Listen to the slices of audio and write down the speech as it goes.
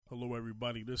Hello,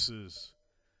 everybody. This is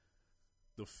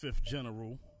the Fifth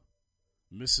General,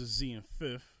 Mrs. Z and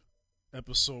Fifth,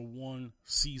 Episode 1,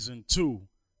 Season 2.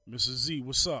 Mrs. Z,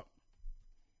 what's up?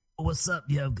 What's up?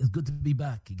 Yeah, it's good to be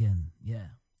back again. Yeah.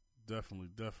 Definitely.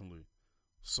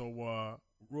 So,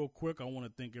 real quick, I want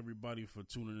to thank everybody for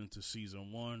tuning into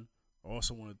Season 1. I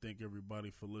also want to thank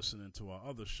everybody for listening to our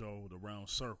other show, The Round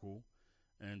Circle.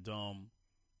 And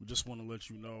we just want to let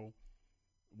you know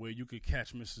where you could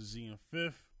catch Mrs. Z and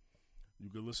Fifth. You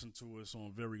can listen to us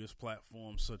on various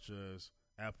platforms such as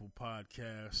Apple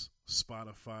Podcasts,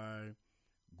 Spotify,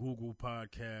 Google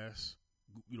Podcasts,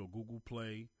 Google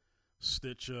Play,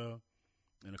 Stitcher,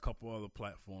 and a couple other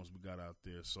platforms we got out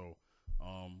there. So,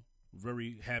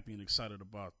 very happy and excited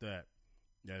about that.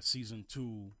 That Season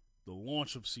 2, the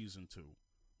launch of Season 2,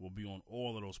 will be on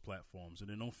all of those platforms. And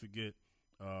then don't forget,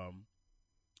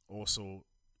 also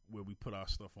where we put our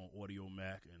stuff on Audio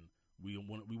Mac, and we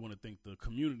want to thank the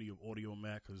community of Audio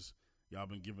Mac because y'all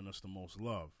been giving us the most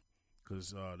love,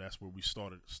 because that's where we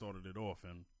started it off,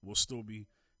 and we'll still be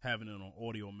having it on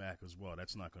Audio Mac as well.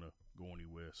 That's not gonna go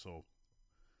anywhere, so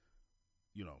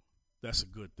that's a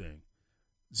good thing.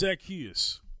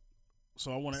 Zacchaeus,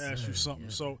 so I want to ask you something.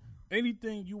 Yeah. So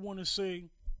anything you want to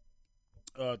say,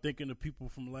 thinking of people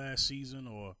from last season,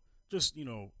 or just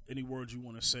any words you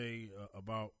want to say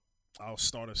about our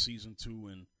start of Season 2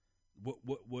 and what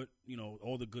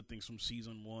all the good things from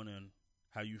Season 1 and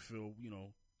how you feel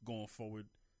going forward,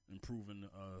 improving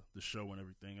the show and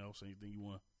everything else. Anything you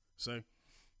want to say?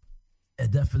 Yeah,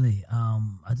 definitely.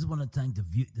 I just want to thank the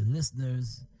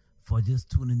listeners for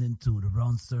just tuning into the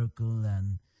Round Circle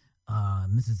and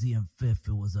Mrs. Z and Fifth.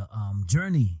 It was a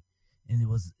journey, and it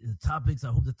was the topics. I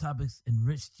hope the topics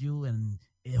enriched you, and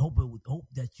I hope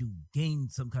that you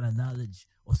gained some kind of knowledge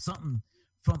or something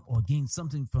gained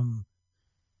something from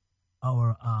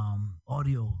our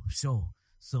audio show.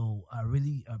 So I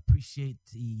really appreciate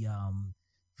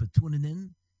for tuning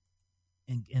in,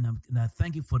 and I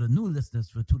thank you for the new listeners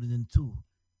for tuning in too.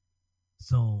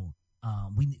 So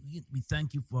we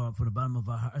thank you for the bottom of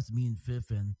our hearts, me and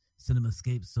Fifth and Cinema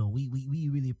Escape. So we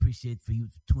really appreciate for you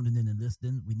tuning in and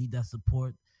listening. We need that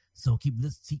support. So keep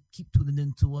tuning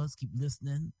in to us, keep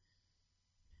listening,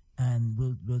 and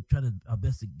we'll try our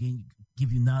best to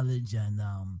give you knowledge and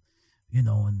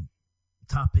and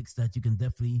topics that you can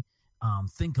definitely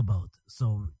think about.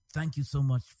 So thank you so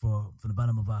much for the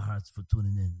bottom of our hearts for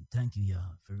tuning in. Thank you,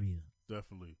 for real.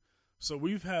 Definitely. So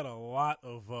we've had a lot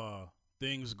of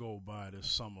things go by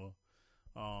this summer.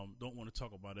 Don't want to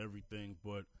talk about everything,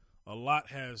 but a lot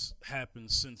has happened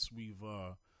since we've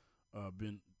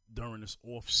been during this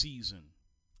off season.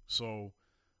 So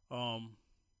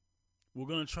we're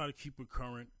gonna try to keep it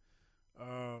current.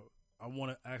 I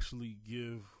want to actually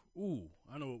give.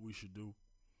 I know what we should do.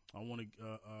 I want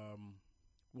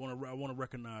to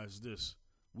recognize this.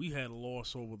 We had a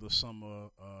loss over the summer.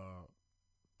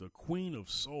 The Queen of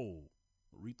Soul,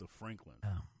 Aretha Franklin.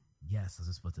 Oh, yes, I was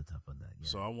just about to talk on that. Yeah.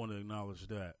 So I want to acknowledge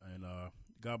that, and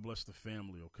God bless the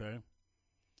family. Okay.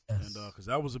 Yes. And because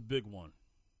that was a big one.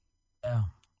 Yeah.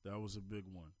 That was a big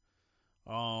one.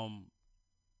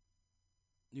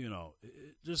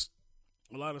 Just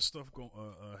a lot of stuff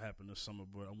happened this summer,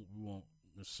 but we won't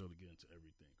necessarily get into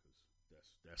everything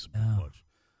because that's a bit much.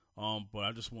 But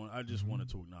I just wanted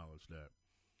to acknowledge that.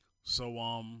 So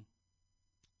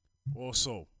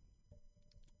also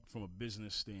from a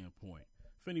business standpoint,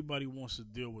 if anybody wants to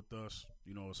deal with us,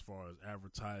 as far as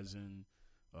advertising,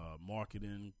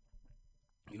 marketing,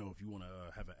 if you want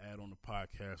to have an ad on the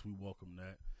podcast, we welcome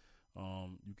that.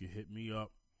 You can hit me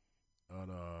up at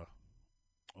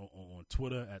on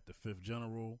Twitter at the Fifth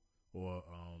General, or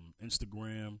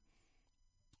Instagram.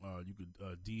 You could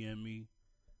DM me,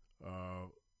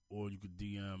 or you could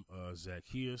DM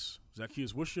Zacchaeus.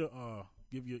 Zacchaeus, what's your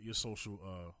give your social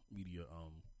media?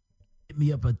 Hit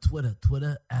me up at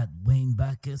Twitter at Wayne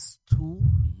Backus 2.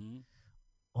 Mm-hmm.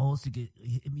 Also, you can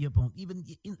hit me up on even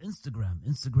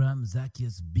Instagram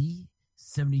Zacchaeus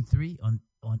B73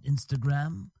 on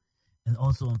Instagram, and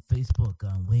also on Facebook,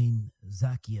 Wayne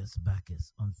Zacchaeus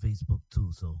Backus on Facebook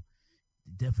too. So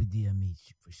definitely DM me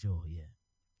for sure. Yeah.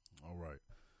 All right.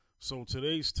 So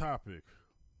today's topic,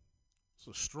 it's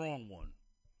a strong one.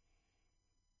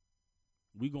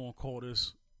 We gonna call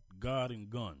this God and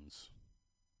Guns.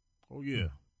 Oh yeah,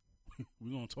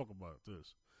 we're gonna talk about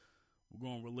this. We're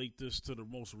gonna relate this to the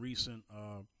most recent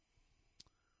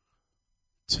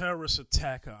terrorist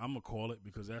attack. I'm gonna call it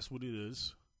because that's what it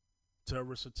is.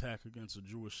 Terrorist attack against a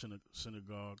Jewish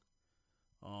synagogue.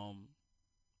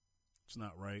 It's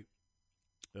not right.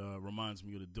 Reminds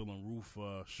me of the Dylan Roof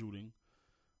shooting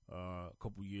a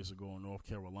couple years ago in North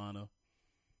Carolina.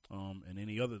 and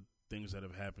any other things that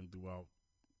have happened throughout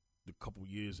the couple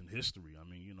years in history. I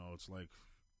mean, it's like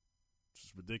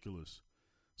it's ridiculous.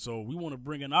 So we want to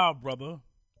bring in our brother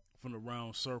from the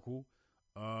Round Circle.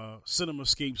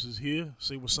 Cinemascapes is here.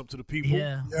 Say what's up to the people.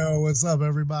 Yeah. Yo, what's up,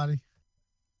 everybody?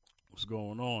 What's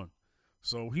going on?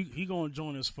 So he gonna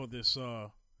join us for this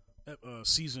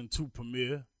season 2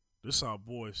 premiere. This our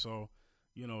boy. So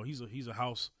he's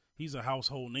a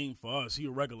household name for us. He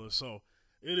a regular. So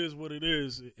it is what it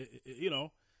is.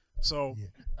 So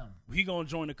he gonna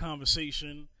join the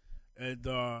conversation, and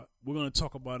we're gonna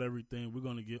talk about everything. We're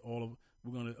gonna get all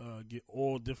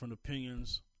different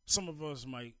opinions. Some of us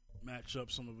might match up,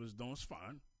 some of us don't. It's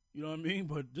fine. You know what I mean?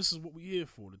 But this is what we're here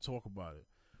for, to talk about it.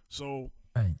 So,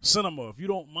 Right. Cinema, if you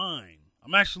don't mind,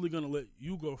 I'm actually gonna let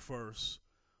you go first.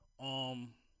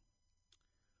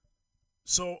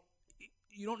 So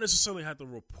you don't necessarily have to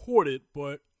report it,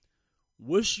 but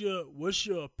what's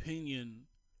your opinion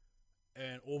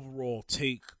and overall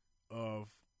take of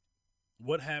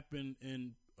what happened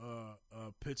in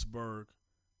Pittsburgh,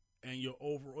 and your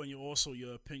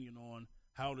opinion on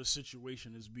how the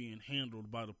situation is being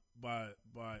handled by the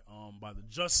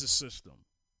justice system,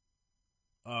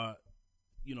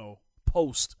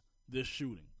 post this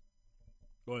shooting.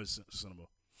 Go ahead, Cinema.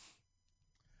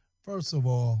 First of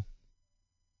all,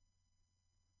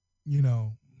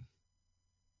 we're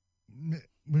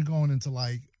going into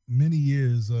like many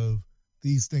years of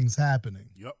these things happening.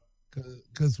 Yep.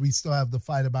 Because we still have the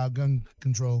fight about gun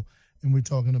control, and we're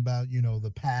talking about,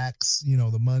 the PACs,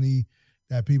 the money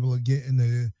that people are getting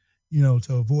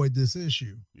to avoid this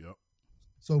issue. Yep.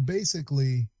 So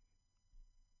basically,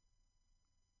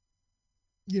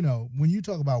 when you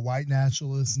talk about white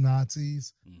nationalists,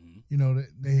 Nazis,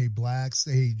 they hate blacks,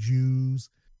 they hate Jews,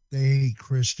 they hate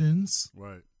Christians.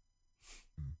 Right.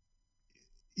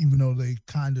 Even though they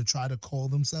kind of try to call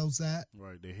themselves that.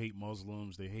 Right. They hate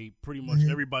Muslims. They hate pretty much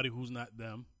everybody who's not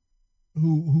them.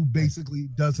 Who basically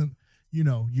doesn't, you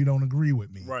don't agree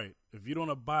with me. Right. If you don't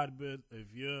abide with,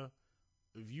 if you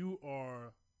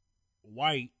are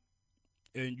white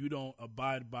and you don't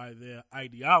abide by their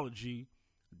ideology,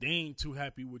 they ain't too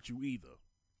happy with you either.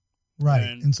 Right.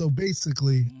 And so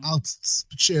basically, I'll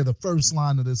share the first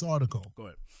line of this article. Go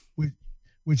ahead.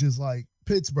 Which is like,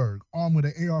 Pittsburgh, armed with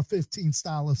an AR-15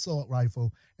 style assault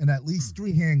rifle and at least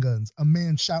 3 handguns, a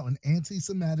man shouting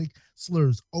anti-Semitic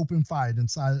slurs opened fire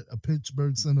inside a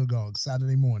Pittsburgh synagogue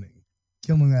Saturday morning,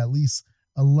 killing at least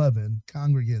 11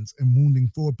 congregants and wounding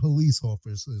 4 police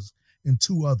officers and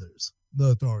 2 others, the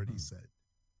authorities said.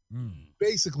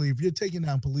 Basically, if you're taking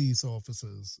down police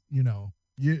officers,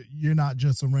 you're not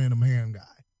just a random hand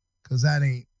guy, because that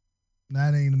ain't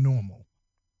a normal.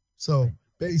 So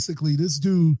basically, this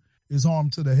dude is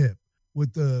armed to the hip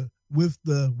with the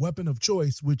weapon of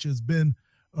choice, which has been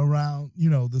around,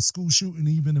 the school shooting,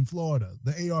 even in Florida,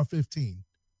 the AR-15.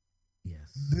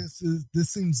 Yes. This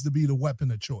seems to be the weapon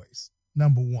of choice,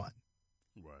 number one.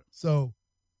 Right. So,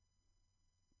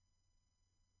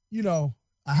 a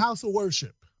house of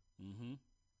worship. Mm-hmm.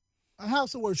 A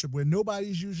house of worship where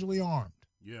nobody's usually armed.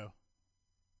 Yeah.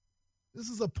 This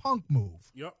is a punk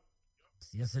move. Yep.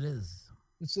 Yes, it is.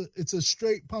 It's a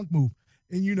straight punk move.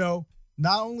 And,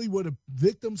 not only were the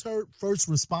victims hurt, first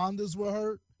responders were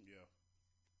hurt. Yeah.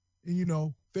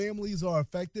 And, families are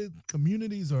affected,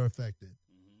 communities are affected.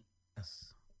 Mm-hmm.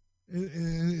 Yes.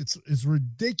 And it's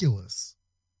ridiculous.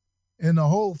 And the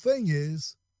whole thing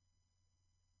is,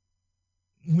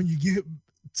 when you get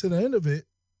to the end of it,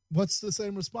 what's the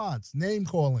same response? Name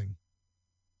calling.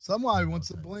 Somebody wants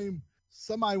to blame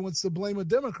a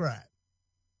Democrat.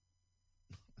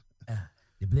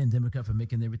 They blame Democrat for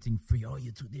making everything free. Oh,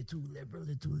 they're too liberal.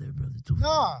 They're too liberal. They're too free.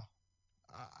 Nah,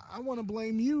 I want to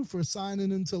blame you for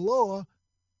signing into law,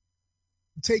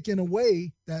 taking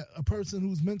away that a person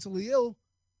who's mentally ill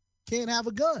can't have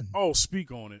a gun. Oh, speak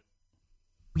on it.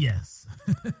 Yes.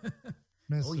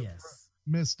 Mr. Oh, yes.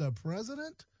 Mr.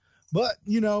 President. But,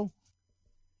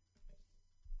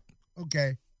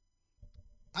 okay,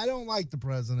 I don't like the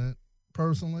president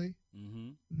personally.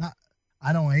 Mm-hmm.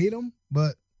 I don't hate him,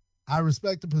 but I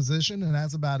respect the position, and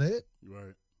that's about it.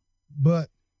 Right. But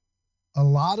a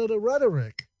lot of the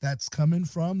rhetoric that's coming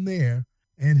from there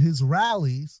and his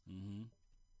rallies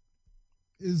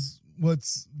is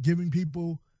what's giving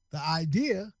people the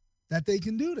idea that they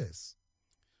can do this.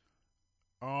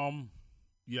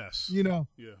 Yes. Yeah.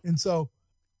 And And so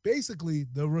basically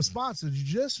the response, the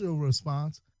judicial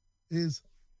response is,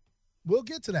 we'll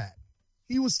get to that.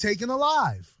 He was taken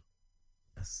alive.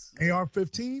 Yes.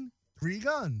 AR-15, 3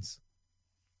 guns.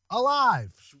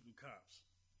 Alive. Shooting cops.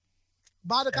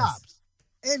 By the Yes. cops.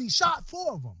 And he shot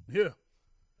 4 of them. Yeah.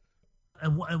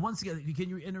 And once again, can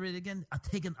you reiterate again? Are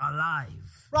taken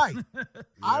alive. Right.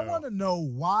 I Yeah. want to know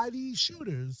why these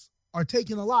shooters are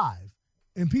taken alive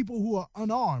and people who are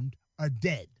unarmed are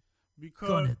dead.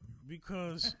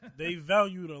 Because they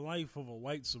value the life of a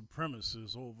white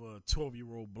supremacist over a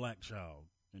 12-year-old black child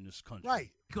in this country.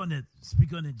 Right.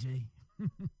 Speak on it, Jay.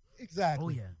 Exactly. Oh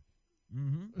yeah.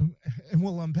 Mm-hmm. And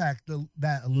we'll unpack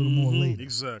that a little more later.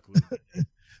 Exactly.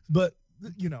 But,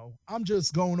 I'm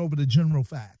just going over the general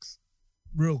facts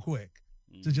real quick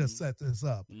to just set this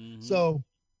up. Mhm. So,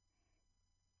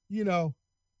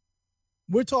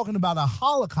 we're talking about a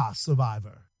Holocaust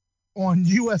survivor on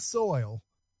U.S. soil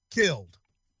killed.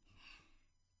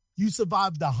 You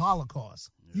survived the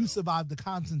Holocaust. Yeah. You survived the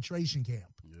concentration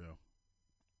camp. Yeah.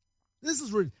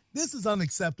 This is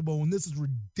unacceptable, and this is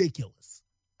ridiculous.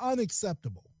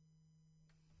 Unacceptable.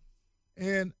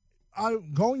 And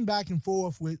I'm going back and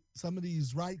forth with some of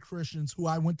these right Christians who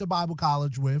I went to Bible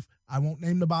college with. I won't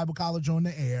name the Bible college on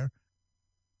the air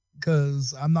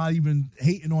because I'm not even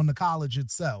hating on the college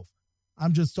itself.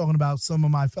 I'm just talking about some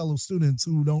of my fellow students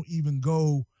who don't even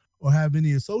go or have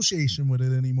any association with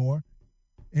it anymore.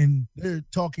 And they're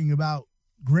talking about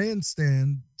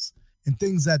grandstands and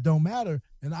things that don't matter.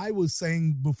 And I was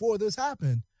saying before this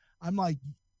happened, I'm like,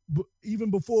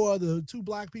 even before the two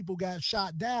black people got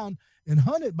shot down and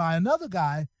hunted by another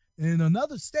guy in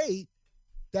another state,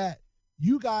 that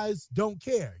you guys don't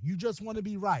care. You just want to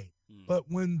be right. But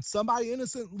when somebody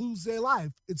innocent lose their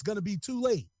life, it's going to be too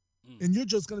late. And you're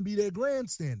just going to be there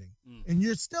grandstanding. And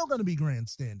you're still going to be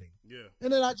grandstanding. Yeah.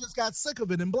 And then I just got sick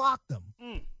of it and blocked them.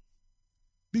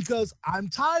 Because I'm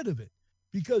tired of it.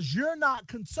 Because you're not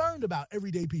concerned about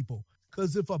everyday people.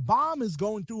 Because if a bomb is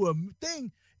going through a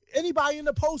thing, anybody in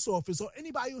the post office or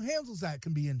anybody who handles that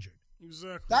can be injured.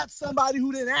 Exactly. That's somebody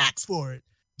who didn't ask for it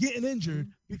getting injured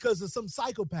because of some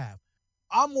psychopath.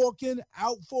 I'm walking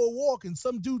out for a walk and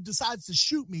some dude decides to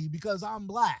shoot me because I'm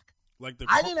black.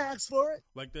 I didn't ask for it.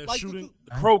 Like that shooting,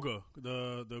 Kroger,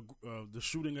 the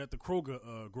shooting at the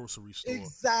Kroger grocery store.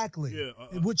 Exactly. Yeah.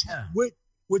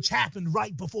 Which happened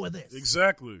right before this.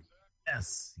 Exactly.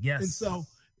 Yes.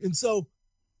 And so,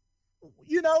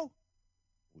 you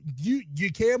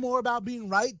care more about being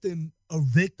right than a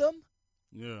victim?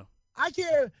 Yeah. I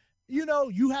care,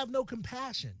 you have no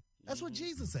compassion. That's what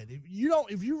Jesus said. If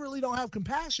you really don't have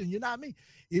compassion, you're not me.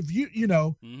 If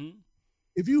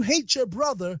if you hate your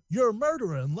brother, you're a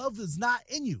murderer and love is not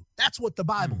in you. That's what the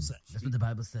Bible says. That's what the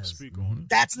Bible says. Speak on it.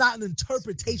 That's not an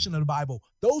interpretation of the Bible.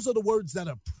 Those are the words that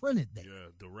are printed there. Yeah,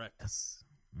 direct. Yes.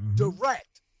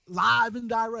 Direct, live and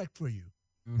direct for you.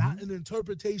 Not an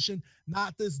interpretation,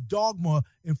 not this dogma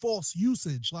and false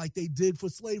usage like they did for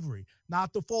slavery,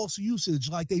 not the false usage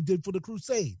like they did for the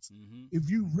Crusades. If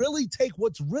you really take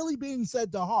what's really being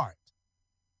said to heart,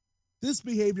 this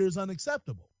behavior is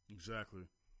unacceptable. Exactly.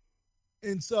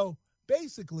 And so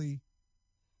basically,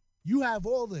 you have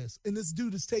all this, and this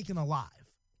dude is taken alive.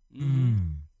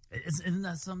 Isn't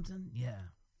that something? Yeah.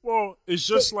 Well, it's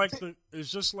just like the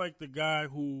guy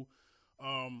who,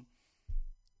 a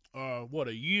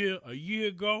year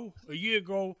ago,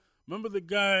 remember the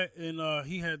guy and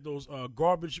he had those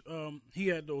he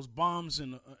had those bombs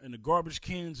in the garbage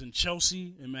cans in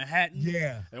Chelsea in Manhattan.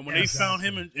 Yeah. And when they found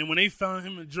him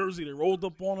in Jersey, they rolled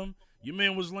up on him. Your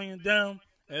man was laying down,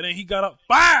 and then he got up,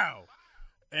 bow,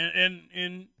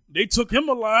 and they took him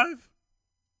alive.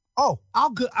 Oh,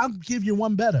 I'll give you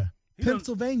one better.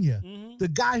 Pennsylvania, the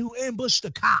guy who ambushed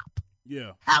a cop.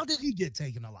 Yeah. How did he get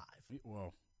taken alive?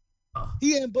 Well,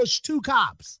 he ambushed two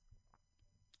cops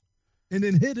and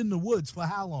then hid in the woods for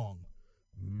how long?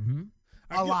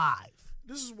 Alive.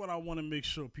 This is what I want to make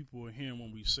sure people are hearing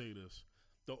when we say this.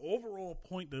 The overall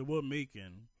point that we're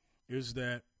making is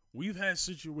that we've had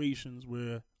situations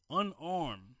where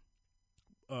unarmed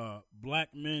black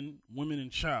men, women,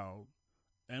 and child,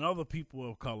 and other people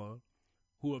of color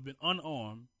who have been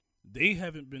unarmed, they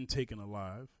haven't been taken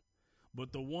alive,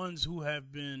 but the ones who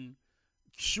have been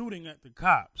shooting at the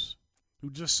cops, who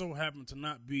just so happen to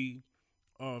not be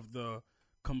of the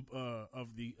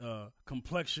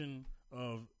complexion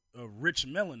of rich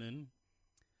melanin,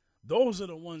 those are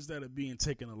the ones that are being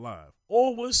taken alive.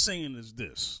 All we're saying is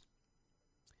this: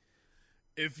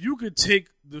 if you could take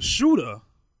the shooter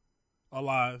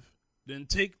alive, then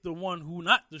take the one who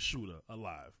not the shooter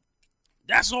alive.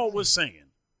 That's all we're saying.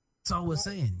 That's all we're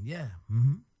saying. Yeah.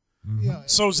 Yeah.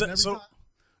 So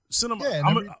Cinema, Yeah,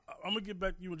 I'm gonna get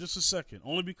back to you in just a second,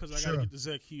 only because I gotta get to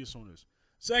Zacchaeus on this.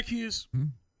 Zacchaeus,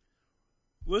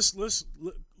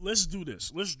 let's do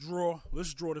this. Let's draw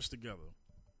this together.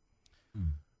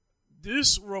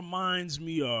 This reminds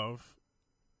me of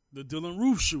the Dylan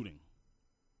Roof shooting,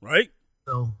 right?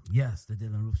 So yes, the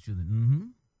Dylan Roof shooting. Mm-hmm.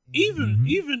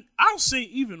 Even I'll say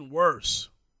even worse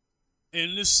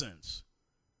in this sense.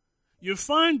 You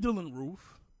find Dylan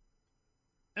Roof,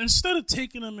 instead of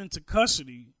taking him into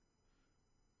custody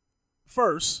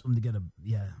first, To get a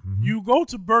you go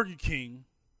to Burger King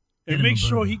Get and him make a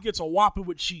sure burger. he gets a Whopper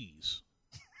with cheese.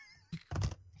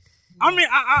 I mean,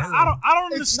 I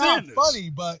don't It's not understand this. funny,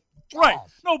 but Right? gosh.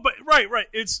 No, but right.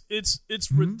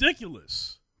 It's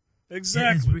ridiculous.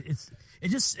 Exactly. It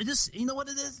just you know what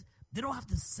it is? They don't have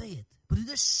to say it, but it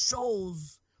just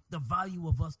shows the value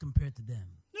of us compared to them.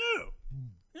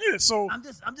 Yeah. So I'm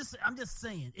just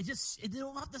saying. They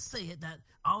don't have to say it that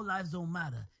our lives don't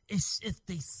matter. It's if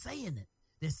they saying it.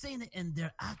 They're saying it in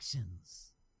their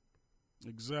actions.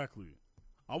 exactly.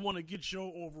 I want to get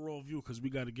your overall view because we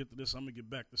got to get to this. I'm gonna get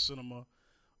back to cinema.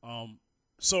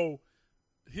 So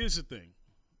here's the thing.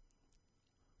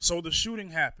 So the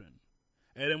shooting happened,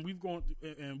 and then we've gone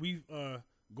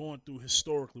through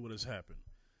historically what has happened.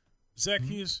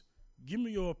 Zacchaeus, give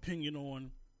me your opinion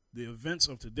on the events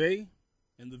of today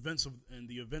and the events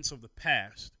of the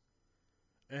past,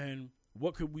 and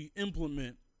what could we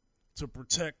implement to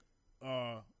protect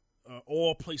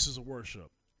all places of worship,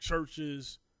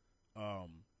 churches,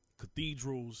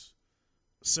 cathedrals,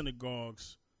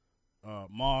 synagogues,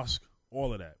 mosque,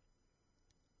 all of that.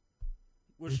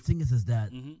 The thing is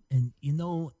that, Mhm. and you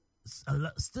know,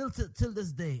 still till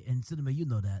this day, and cinema, you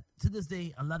know that to this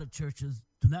day, a lot of churches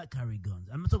do not carry guns.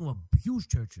 I'm not talking about huge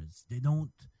churches. They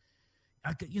don't.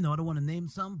 I don't want to name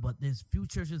some, but there's few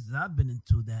churches that I've been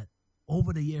into that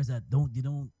over the years that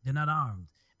they're not armed.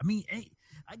 I mean,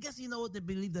 I guess they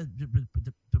believe that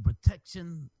the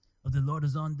protection of the Lord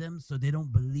is on them, so they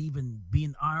don't believe in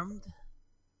being armed.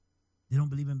 They don't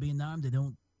believe in being armed. They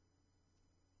don't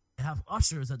have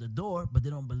ushers at the door, but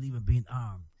they don't believe in being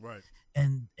armed. Right.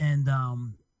 And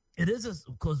it is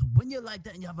because when you're like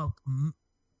that and you have a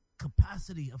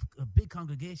capacity of a big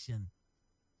congregation,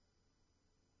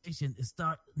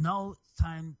 now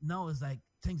it's like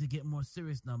things are getting more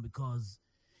serious now, because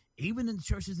even in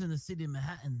churches in the city of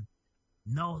Manhattan,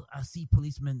 now I see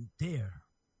policemen there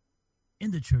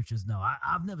in the churches now.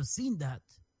 I've never seen that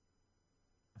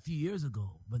a few years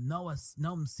ago, but now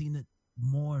I'm seeing it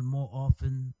more and more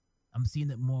often. I'm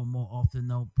seeing it more and more often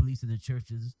now. Police in the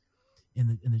churches, in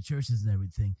the churches and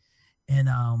everything, and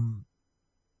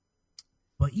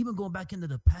but even going back into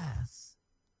the past,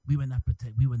 we were not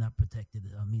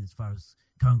protected. I mean, as far as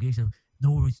congregation,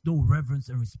 no reverence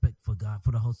and respect for God,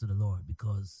 for the house of the Lord,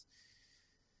 because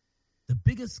the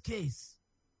biggest case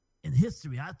in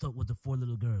history, I thought, was the four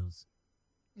little girls.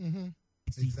 Mm-hmm.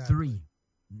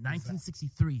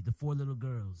 1963, the four little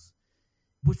girls,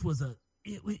 which was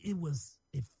it was,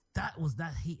 if that was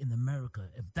that hate in America,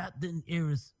 if that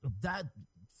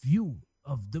view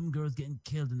of them girls getting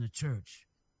killed in the church,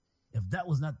 if that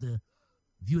was not the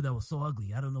view that was so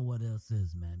ugly, I don't know what else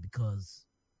is, man, because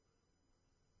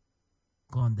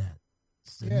on that.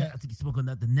 So I think he spoke on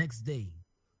that the next day.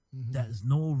 Mm-hmm. That is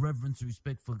no reverence or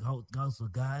respect for house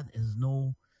of God. Is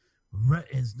no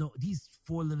these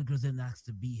four little girls didn't ask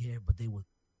to be here, but they were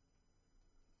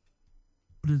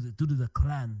due to the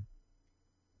Klan.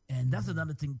 And that's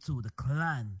another thing too, the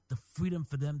Klan, the freedom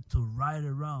for them to ride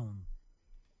around.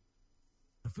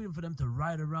 The freedom for them to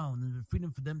ride around, and the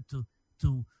freedom for them to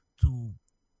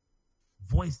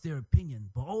voice their opinion.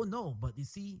 But but you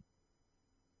see,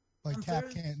 like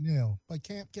Camp can't kneel.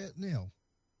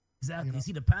 Exactly. You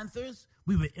see, the Panthers,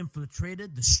 we were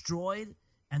infiltrated, destroyed,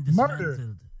 and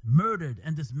dismantled. Murdered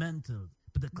and dismantled.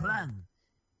 But the Klan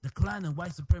and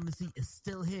white supremacy is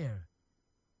still here.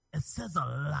 It says a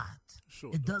lot.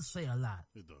 Sure it does say a lot.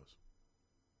 It does.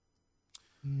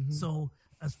 Mm-hmm. So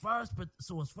as far as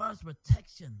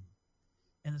protection,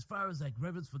 and as far as like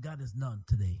reverence for God, is none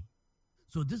today.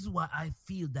 So this is why I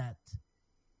feel that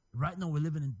right now we're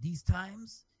living in these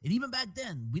times, and even back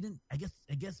then we didn't. I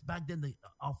guess back then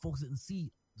our folks didn't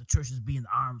see the churches being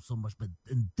armed so much, but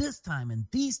in this time and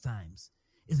these times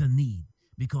is a need,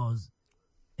 because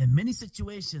in many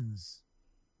situations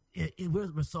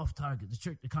we're soft targets.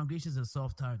 The congregations are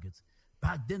soft targets.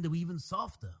 Back then they were even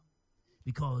softer,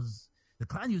 because the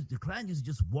Klan used to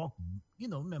just walk.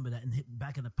 Remember that, and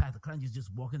back in the past, the Klan used to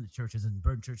just walk into churches and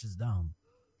burn churches down.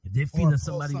 If they feel that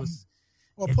somebody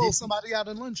pull somebody out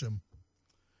and lynch them.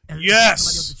 Yes.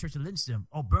 Somebody out the church and lynch them,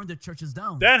 or burn their churches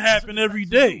down. That happened every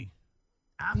day.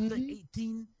 After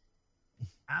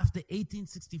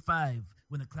 1865,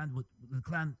 when the Klan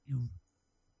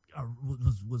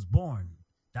was born,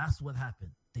 that's what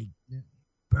happened. They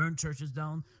burned churches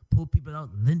down, pulled people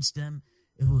out, lynched them.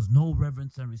 It was no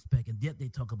reverence and respect, and yet they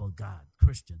talk about God,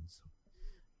 Christians,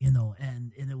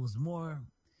 and it was more.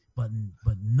 But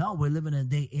now we're living in a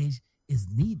day age is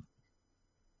need.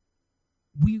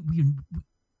 We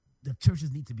the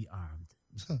churches need to be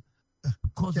armed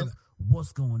because of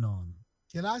what's going on.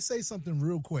 Can I say something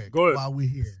real quick Go ahead. while we're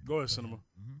here? Go ahead, Cinema.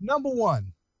 Number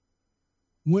one,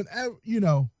 whenever,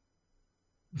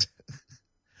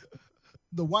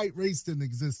 the white race didn't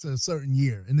exist to a certain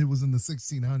year, and it was in the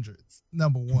 1600s,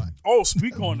 number one. Oh,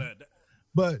 speak on that.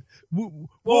 But, Hold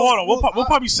on. We'll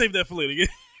probably save that for later.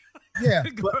 Yeah,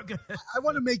 but I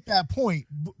want to make that point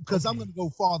because I'm going to go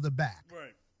farther back.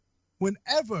 Right.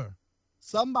 Whenever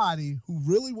somebody who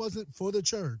really wasn't for the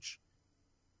church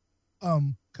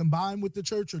combined with the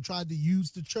church or tried to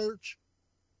use the church,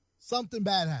 something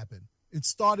bad happened. It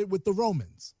started with the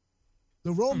Romans.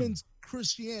 The Romans'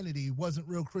 Christianity wasn't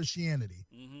real Christianity,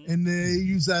 and they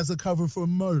used it as a cover for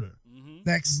murder.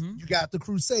 Next, you got the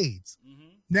Crusades.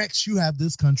 Next, you have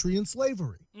this country in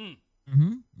slavery. And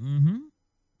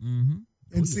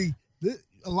see,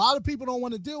 a lot of people don't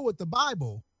want to deal with the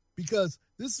Bible because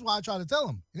this is why I try to tell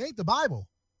them, it ain't the Bible.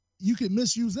 You can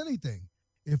misuse anything.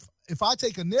 If I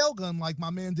take a nail gun like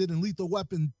my man did in Lethal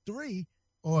Weapon 3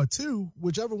 or 2,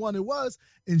 whichever one it was,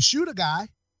 and shoot a guy,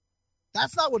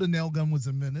 that's not what a nail gun was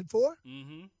invented for.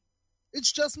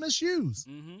 It's just misused.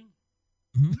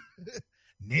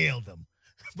 Nailed them.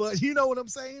 But you know what I'm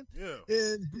saying? Yeah.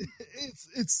 And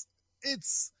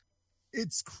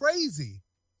it's crazy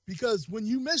because when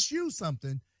you misuse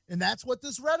something, and that's what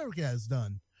this rhetoric has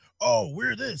done. Oh,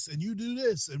 we're this and you do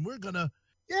this and we're going to,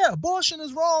 yeah, abortion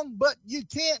is wrong, but you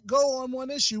can't go on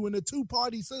one issue in a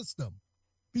two-party system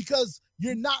because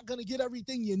you're not going to get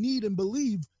everything you need and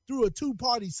believe through a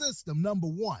two-party system, number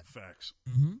one. Facts.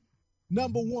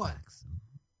 Number one. Facts.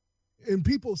 And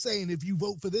people saying if you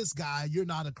vote for this guy, you're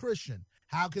not a Christian.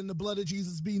 How can the blood of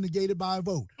Jesus be negated by a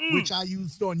vote, which I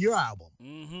used on your album?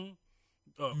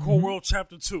 Core World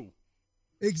Chapter 2.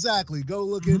 Exactly. Go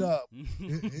look it up.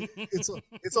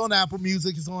 It's on Apple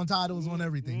Music. It's on Tidal. It's on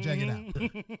everything. Check it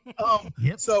out.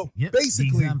 So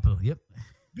basically, the example.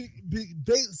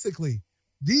 Basically,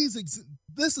 this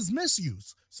is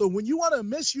misuse. So when you want to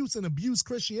misuse and abuse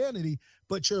Christianity,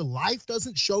 but your life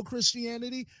doesn't show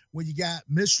Christianity, when you got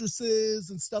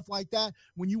mistresses and stuff like that,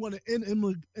 when you want to end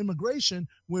immigration,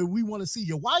 where we want to see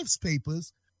your wife's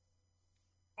papers,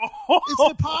 it's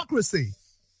hypocrisy.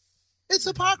 It's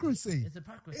hypocrisy. It's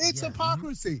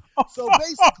hypocrisy. So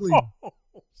basically,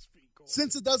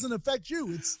 since it doesn't affect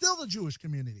you, it's still the Jewish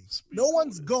community. No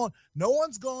one's gone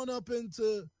up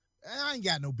into, I ain't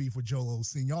got no beef with Joel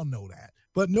Osteen. Y'all know that.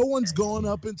 But no one's going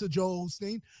up into Joel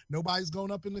Osteen. Nobody's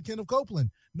going up into Kenneth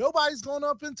Copeland. Nobody's going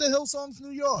up into Hillsongs,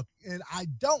 New York. And I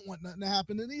don't want nothing to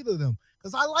happen to either of them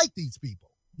because I like these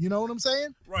people. You know what I'm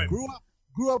saying? Right. Grew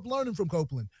up learning from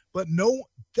Copeland. But no,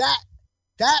 that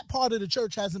part of the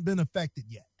church hasn't been affected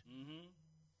yet.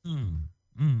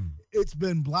 It's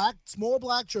been small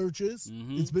black churches.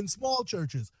 It's been small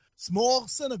churches, small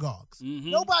synagogues.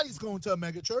 Nobody's going to a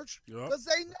mega church because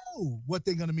they know what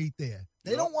they're going to meet there.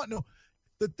 They don't want no.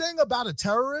 The thing about a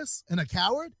terrorist and a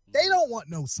coward, they don't want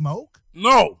no smoke.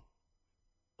 No.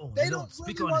 They don't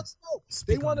really want smoke.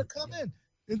 They want to come in.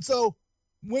 And so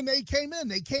when they came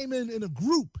in a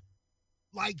group,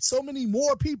 like so many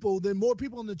more people in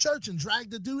the church and dragged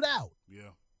the dude out.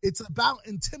 Yeah. It's about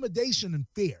intimidation and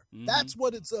fear. That's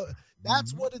what it's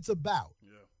what it's about.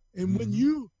 Yeah. And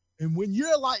when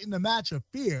you're lighting the match of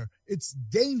fear, it's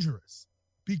dangerous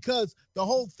because the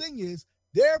whole thing is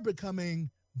they're becoming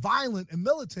violent and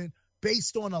militant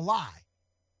based on a lie.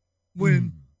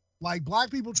 When like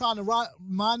black people trying to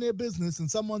mind their business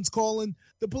and someone's calling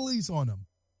the police on them.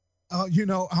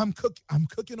 I'm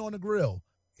cooking on a grill.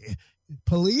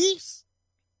 Police?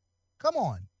 Come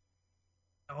on.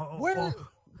 Where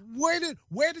did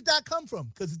that come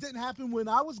from? Because it didn't happen when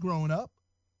I was growing up.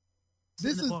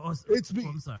 It's me.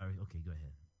 I'm sorry. Okay, go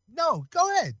ahead. No,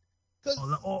 go ahead.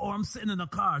 Or I'm sitting in a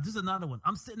car. This is another one.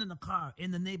 I'm sitting in a car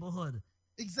in the neighborhood.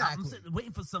 Exactly. I'm sitting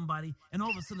waiting for somebody, and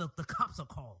all of a sudden the cops are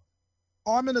called.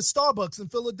 Or I'm in a Starbucks in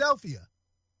Philadelphia.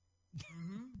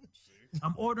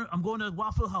 I'm going to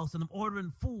Waffle House and I'm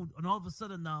ordering food, and all of a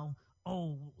sudden now,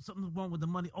 something's wrong with the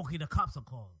money. Okay, the cops are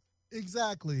called.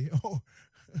 Exactly. Or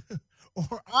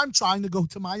I'm trying to go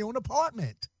to my own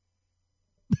apartment.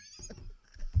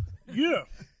 Yeah,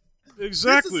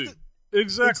 exactly.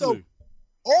 Exactly. So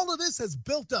all of this has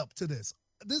built up to this.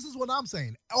 This is what I'm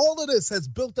saying. All of this has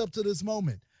built up to this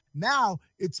moment. Now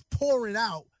it's pouring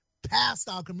out past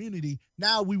our community.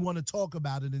 Now we want to talk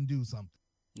about it and do something.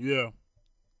 Yeah.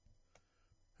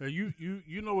 Hey,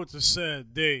 you know it's a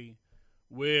sad day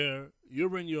where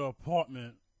you're in your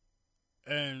apartment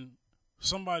and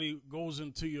somebody goes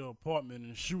into your apartment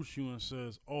and shoots you and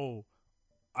says, "Oh,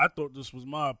 I thought this was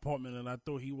my apartment, and I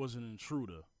thought he was an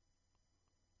intruder.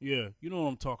 Yeah, you know what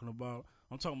I'm talking about.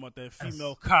 I'm talking about that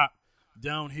female cop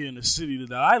down here in the city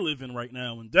that I live in right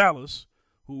now in Dallas,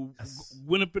 who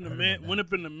went up in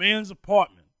the man's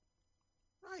apartment,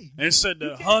 Right. and said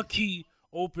that her key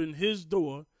opened his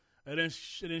door, and then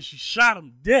she shot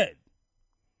him dead.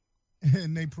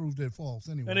 And they proved it false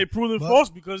anyway. And they proved it false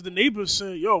because the neighbors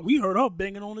said, "Yo, we heard her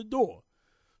banging on the door."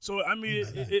 So I mean,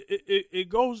 it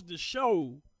goes to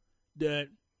show that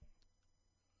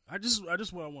I just what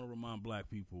I want to remind black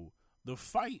people: the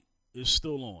fight is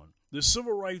still on. The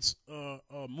civil rights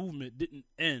movement didn't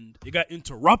end; it got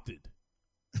interrupted.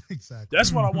 Exactly.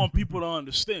 That's what I want people to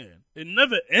understand. It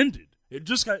never ended. It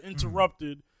just got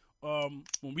interrupted when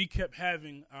we kept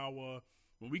having our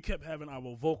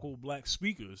vocal black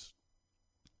speakers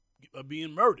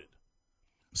being murdered.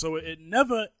 So it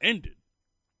never ended.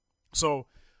 So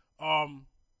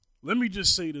let me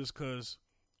just say this because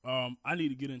I need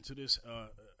to get into this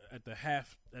at the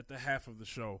half of the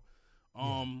show.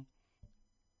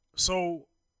 So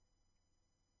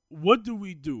what do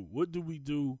we do? What do we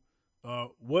do?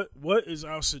 What is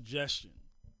our suggestion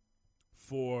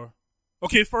for?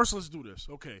 Okay, first let's do this.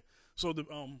 Okay, so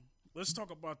let's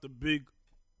talk about the big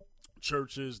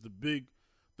churches,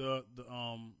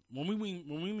 when we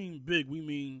mean big, we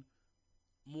mean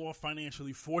more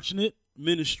financially fortunate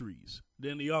ministries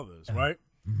than the others, right?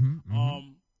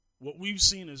 What we've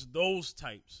seen is those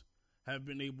types have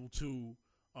been able to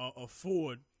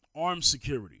afford armed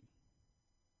security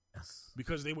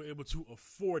because they were able to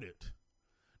afford it.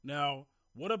 Now,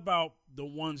 what about the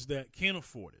ones that can't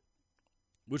afford it,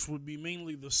 which would be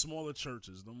mainly the smaller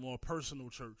churches, the more personal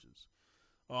churches,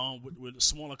 with a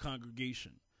smaller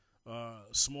congregation,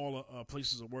 smaller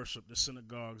places of worship, the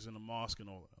synagogues and the mosque and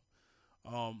all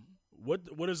that.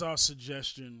 What is our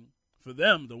suggestion for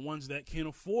them, the ones that can't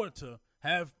afford to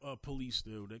have police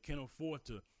there, that can't afford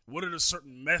to? What are the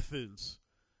certain methods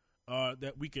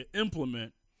that we can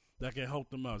implement that can help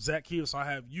them out? Zacchaeus, I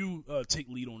have you take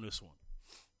lead on this one.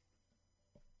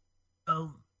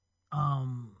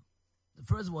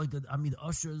 First of all, the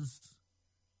ushers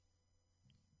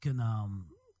could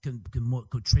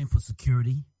train for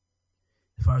security,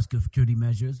 as far as security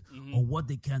measures, or what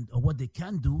they can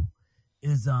do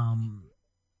is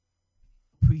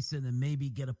precinct and maybe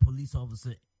get a police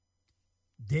officer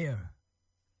there,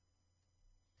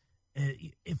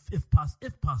 if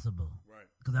possible, right?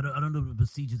 Because I don't know the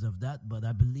procedures of that, but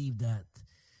I believe that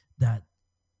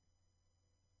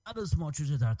other small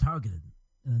churches are targeted,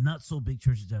 and the not so big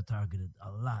churches are targeted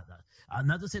a lot.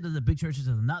 Not to say that the big churches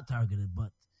are not targeted,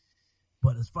 but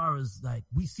as far as like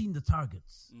we've seen the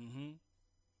targets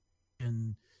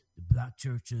in the black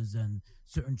churches and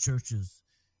certain churches,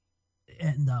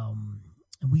 and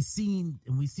we've seen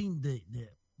the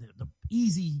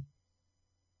easy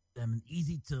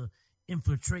to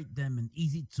infiltrate them and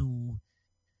easy to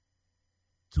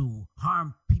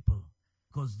harm people.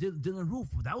 Because Dylan Roof,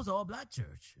 that was an all black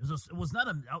church. It was not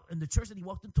in the church that he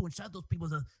walked into and shot those people.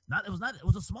 It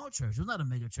was a small church. It was not a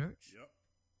mega church. Yep.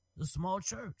 It was a small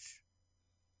church.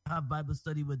 I have Bible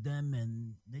study with them,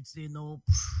 and next thing you know,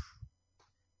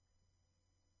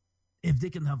 if they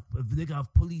can have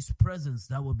police presence,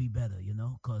 that would be better,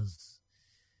 because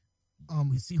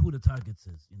we see who the targets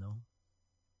is,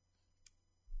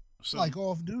 So, like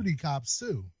off-duty cops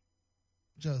too.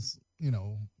 Just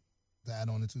to add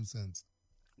on the 2 cents.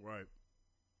 Right.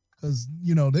 Because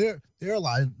they're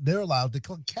allowed to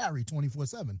carry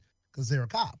 24/7 because they're a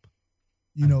cop.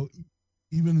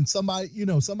 Even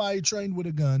somebody trained with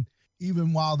a gun,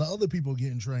 even while the other people are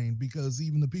getting trained, because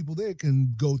even the people there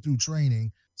can go through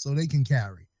training so they can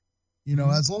carry.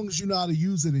 As long as you know how to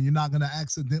use it and you're not going to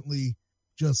accidentally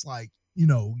just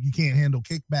you can't handle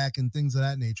kickback and things of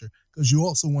that nature, because you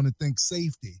also want to think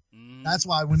safety. That's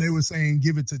why when they were saying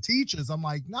give it to teachers, I'm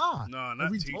like, nah. No,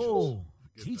 not teachers. Oh,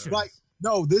 teachers. Right.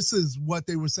 No, this is what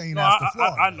they were saying after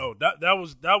Florida. I know. That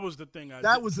was the thing.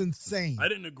 That was insane. I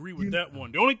didn't agree with that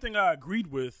one. The only thing I agreed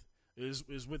with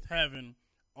is with having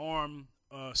armed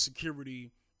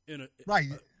security in a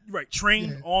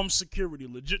trained armed security,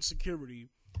 legit security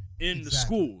in the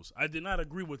schools. I did not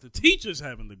agree with the teachers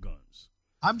having the guns.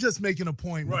 I'm just making a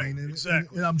point, right? Wayne,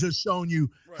 Exactly. And I'm just showing you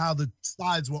how the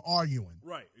sides were arguing,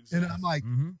 right? Exactly. And I'm like,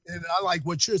 and I like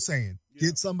what you're saying. Yeah.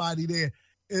 Get somebody there,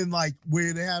 and like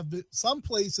where they have some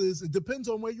places, it depends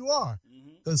on where you are.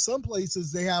 Because some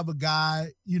places they have a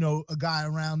guy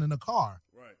around in a car.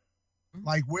 Right.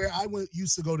 Like where I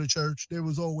used to go to church, there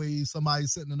was always somebody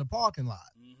sitting in the parking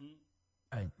lot,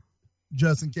 right,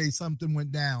 just in case something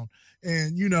went down.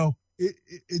 And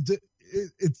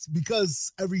it's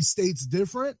because every state's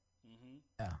different.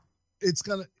 Yeah.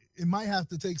 it might have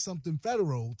to take something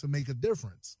federal to make a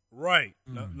difference. Right.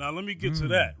 Now let me get to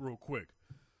that real quick.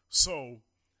 So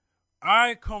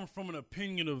I come from an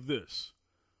opinion of this.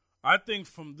 I think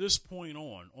from this point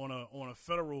on a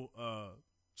federal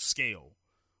scale,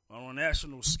 on a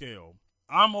national scale,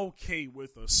 I'm okay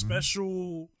with a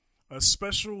special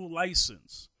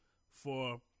license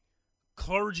for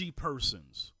clergy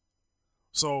persons.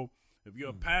 So if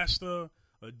you're a pastor,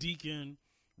 a deacon,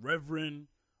 reverend,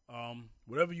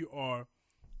 whatever you are,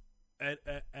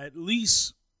 at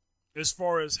least as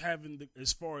far as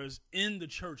in the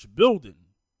church building,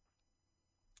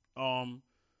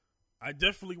 I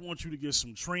definitely want you to get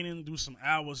some training, do some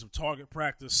hours of target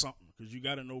practice, something, because you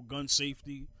got to know gun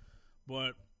safety.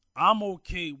 But I'm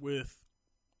okay with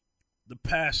the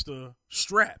pastor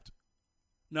strapped.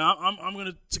 Now, I'm going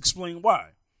to explain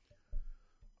why.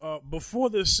 Before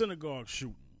this synagogue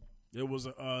shooting, there was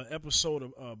an episode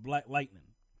of Black Lightning,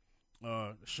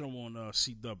 show on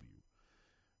CW.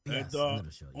 Yes,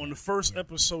 And show, on the first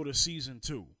episode of season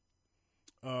 2,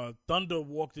 Thunder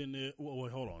walked in there.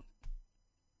 Wait, hold on.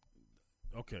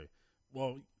 Okay.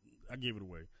 Well, I gave it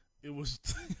away. It was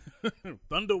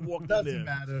Thunder walked in there. Doesn't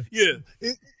matter. Yeah.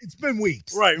 It's been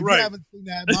weeks. Right, if right. You haven't seen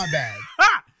that, my bad.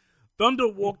 Thunder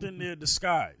walked in there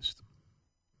disguised.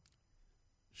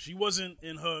 She wasn't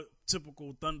in her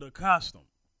typical Thunder costume.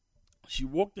 She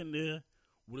walked in there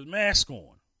with a mask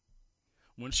on.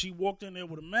 When she walked in there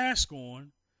with a mask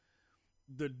on,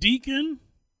 the deacon,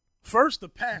 first the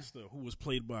pastor, who was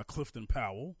played by Clifton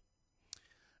Powell,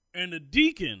 and the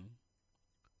deacon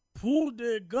pulled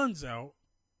their guns out,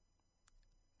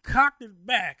 cocked it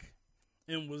back,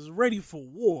 and was ready for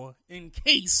war in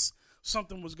case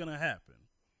something was going to happen.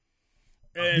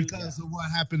 And because of what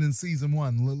happened in season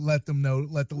 1, let them know,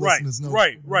 let the listeners know.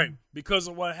 Right. Because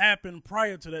of what happened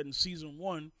prior to that in season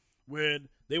 1, where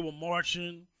they were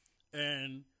marching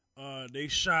and they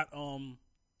shot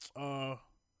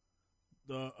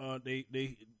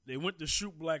they went to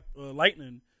shoot Black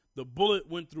Lightning. The bullet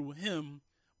went through him,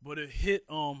 but it hit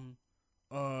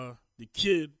the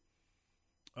kid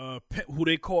who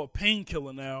they call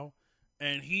Painkiller now,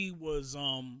 and he was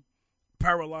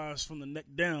paralyzed from the neck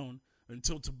down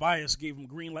until Tobias gave him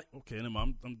green light. Okay,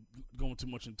 I'm going too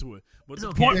much into it, but It's the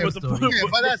okay. point, Yeah, but the point,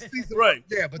 but that's season right.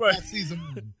 Yeah, but right. that's season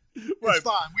 1. Right. It's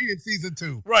fine. We in season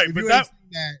 2. Right, If but you that, ain't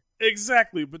seen that,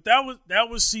 exactly. But that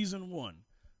was season 1.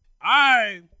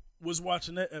 I was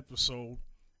watching that episode,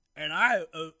 and I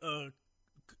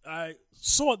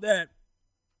saw that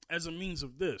as a means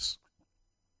of this.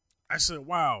 I said,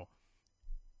 "Wow."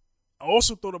 I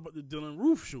also thought about the Dylan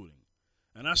Roof shooting,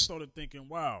 and I started thinking,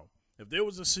 "Wow, if there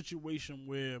was a situation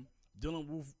where Dylan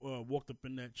Roof walked up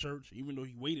in that church, even though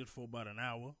he waited for about an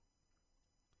hour,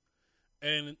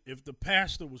 and if the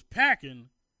pastor was packing,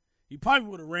 he probably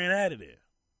would have ran out of there.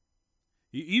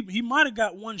 He might have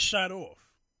got one shot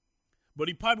off, but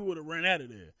he probably would have ran out of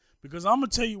there. Because I'm gonna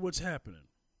tell you what's happening.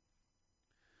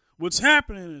 What's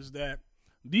happening is that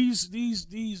these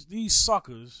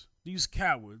suckers, these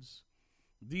cowards,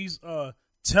 these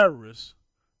terrorists,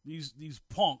 these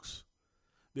punks,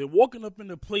 they're walking up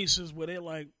into places where they're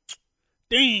like,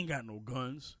 they ain't got no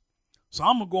guns, so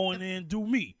I'm gonna go in there and do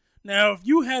me. Now, if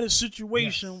you had a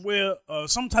situation where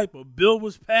some type of bill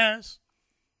was passed,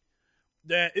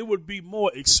 that it would be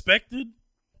more expected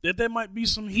that there might be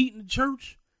some heat in the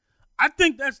church, I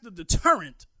think that's the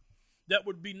deterrent that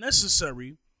would be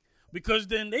necessary, because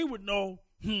then they would know,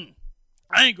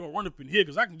 I ain't gonna run up in here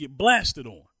because I can get blasted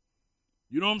on.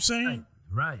 You know what I'm saying?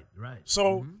 Right.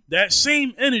 So that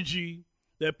same energy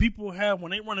that people have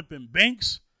when they run up in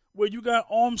banks where you got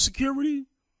armed security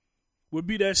would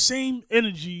be that same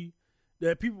energy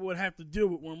that people would have to deal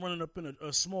with when running up in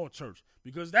a small church.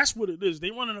 Because that's what it is.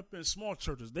 They running up in small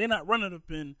churches. They're not running up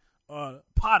in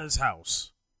Potter's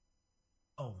house.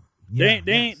 Oh, They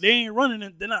ain't running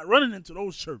in. They're not running into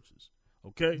those churches.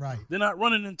 Okay, Right. They're not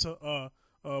running into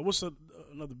what's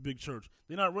another big church.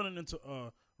 They're not running into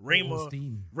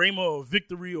Rhema or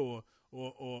Victory or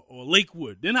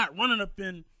Lakewood. They're not running up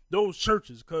in those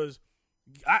churches, because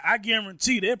I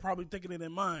guarantee they're probably thinking in their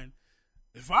mind,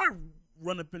 if I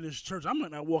run up in this church, I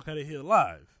might not walk out of here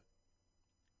alive.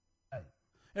 Right.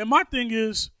 And my thing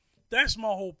is, that's my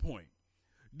whole point.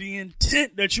 The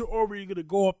intent that you're already going to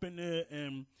go up in there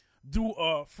and do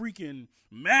a freaking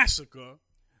massacre,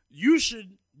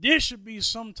 there should be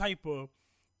some type of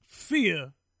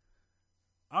fear.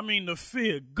 I mean, the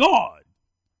fear of God.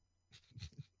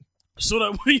 So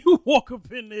that when you walk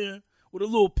up in there with a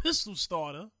little pistol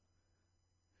starter,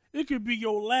 it could be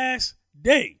your last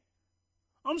day.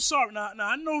 I'm sorry. Now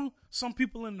I know some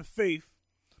people in the faith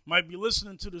might be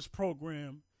listening to this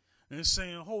program and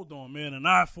saying, hold on, man, an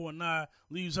eye for an eye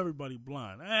leaves everybody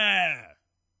blind.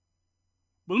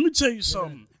 But let me tell you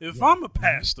something. If I'm a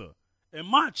pastor in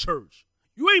my church,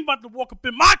 you ain't about to walk up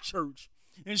in my church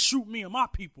and shoot me and my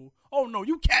people. Oh, no,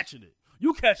 you catching it.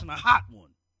 You catching a hot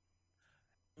one.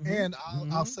 And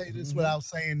I'll say this without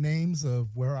saying names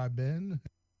of where I've been,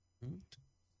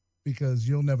 because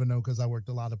you'll never know, because I worked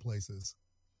a lot of places.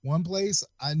 One place,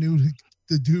 I knew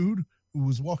the dude who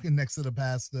was walking next to the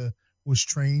pastor was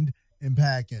trained in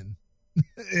packing.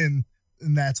 and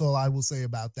that's all I will say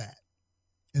about that.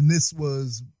 And this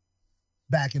was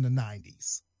back in the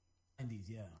 90s. 90s,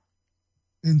 yeah.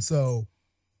 And so,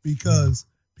 because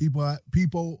people,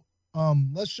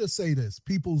 let's just say this,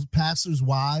 people's pastors'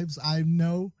 wives, I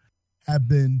know, have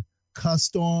been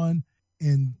cussed on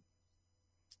and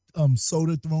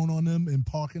soda thrown on them in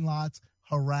parking lots,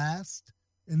 harassed.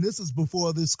 And this is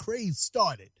before this craze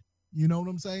started. You know what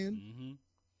I'm saying?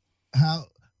 Mm-hmm. How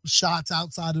shots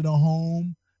outside of the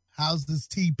home, houses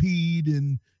TP'd,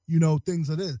 and, things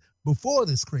of this before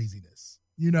this craziness,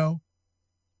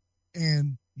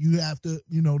 and you have to,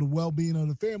 the well-being of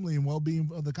the family and well-being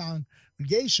of the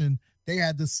congregation, they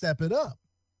had to step it up.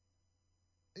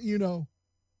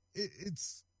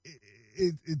 It's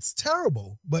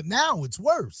terrible, but now it's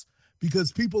worse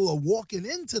because people are walking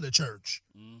into the church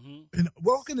and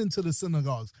walking into the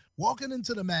synagogues, walking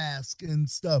into the mosque and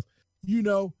stuff.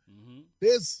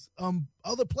 There's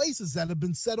other places that have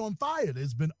been set on fire.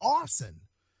 There's been arson.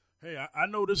 Hey, I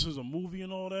know this is a movie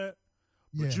and all that,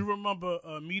 but you remember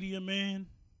Media Man?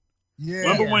 Yeah.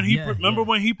 Remember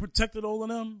when he protected all of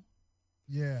them?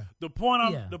 Yeah. The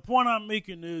point I'm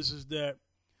making is that,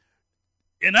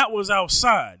 and that was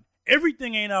outside.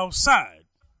 Everything ain't outside.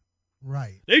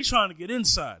 Right. They trying to get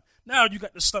inside. Now you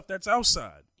got the stuff that's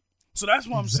outside. So that's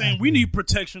why I'm saying we need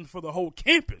protection for the whole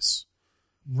campus.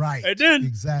 Right. And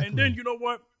then you know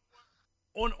what?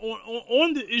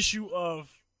 On the issue of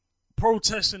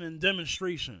protesting and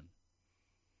demonstration,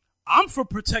 I'm for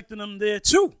protecting them there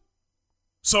too.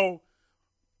 So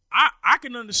I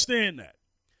can understand that.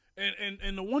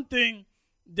 And the one thing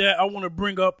that I want to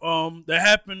bring up that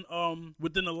happened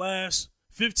within the last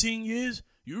 15 years,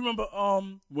 you remember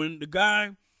when the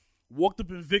guy walked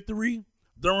up in Victory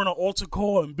during an altar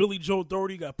call and Billy Joe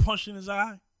Doherty got punched in his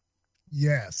eye?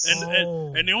 Yes.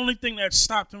 And the only thing that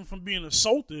stopped him from being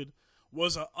assaulted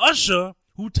was an usher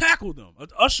who tackled him, an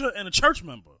usher and a church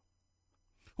member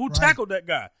who tackled that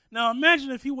guy. Now imagine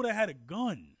if he would have had a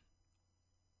gun.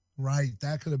 Right,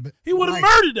 that could have been. He would have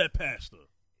murdered that pastor.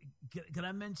 Can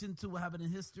I mention too what happened in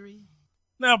history?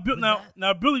 Now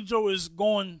Billy Joe is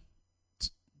gone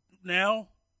now,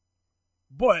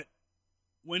 but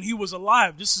when he was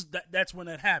alive, that's when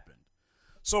that happened.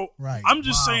 So I'm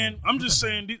just saying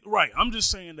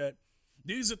that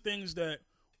these are things that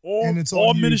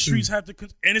all ministries have to,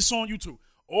 and it's on YouTube.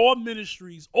 All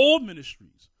ministries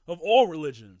of all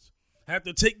religions have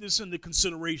to take this into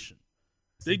consideration.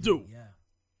 They do. Yeah.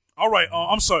 All right.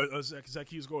 I'm sorry,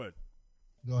 Zacchaeus, go ahead.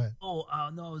 Go ahead. Oh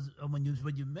no! When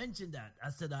you mentioned that, I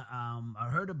said I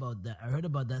heard about that. I heard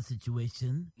about that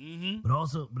situation. Mm-hmm. But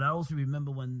I also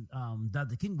remember when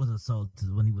Dr. King was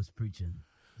assaulted when he was preaching.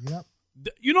 Yep.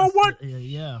 You know what?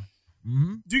 Yeah.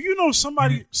 Mm-hmm. Do you know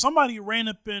somebody ran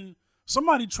up in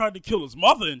somebody tried to kill his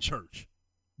mother in church?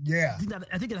 Yeah.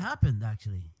 I think it happened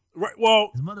actually. Right.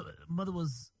 Well, his mother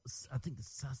was, I think,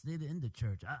 assassinated in the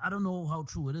church. I don't know how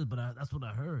true it is, but that's what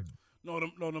I heard. No,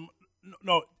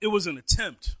 it was an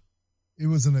attempt. It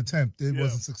was an attempt. It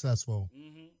wasn't successful.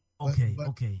 Mm-hmm.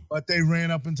 Okay. But they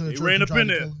ran up into the church. They ran up in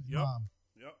there. Yep.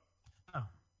 Oh.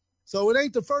 So it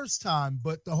ain't the first time,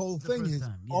 but the whole thing is,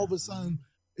 all of a sudden,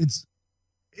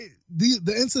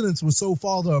 the incidents were so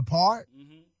farther apart,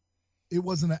 it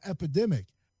wasn't an epidemic.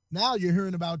 Now you're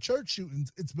hearing about church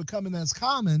shootings. It's becoming as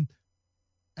common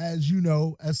as,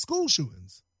 as school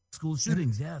shootings. School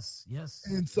shootings, yes.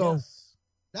 And so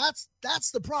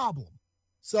that's the problem.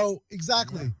 So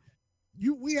exactly,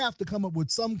 we have to come up with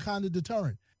some kind of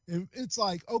deterrent. And it's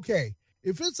like, okay,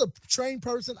 if it's a trained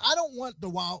person, I don't want the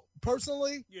wild,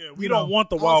 personally. Yeah, we don't want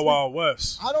the wild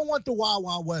west. I don't want the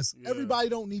wild west. Yeah. Everybody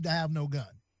don't need to have no gun.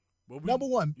 Number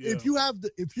one, if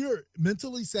you're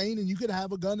mentally sane and you could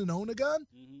have a gun and own a gun,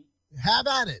 have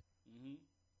at it. Mm-hmm.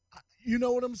 You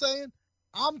know what I'm saying?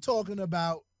 I'm talking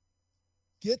about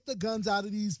get the guns out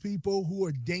of these people who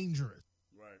are dangerous.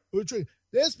 Right.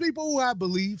 There's people who have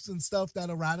beliefs and stuff that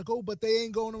are radical, but they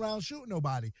ain't going around shooting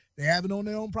nobody. They have it on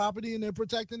their own property and they're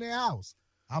protecting their house.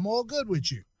 I'm all good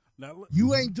with you. Now,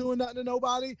 you ain't doing nothing to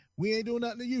nobody. We ain't doing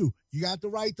nothing to you. You got the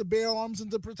right to bear arms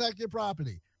and to protect your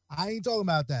property. I ain't talking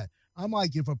about that. I'm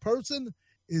like, if a person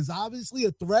is obviously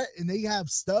a threat and they have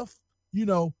stuff,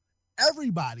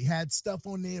 everybody had stuff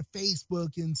on their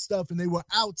Facebook and stuff, and they were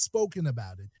outspoken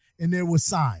about it, and there were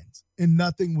signs, and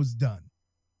nothing was done.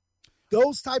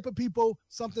 Those type of people,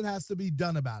 something has to be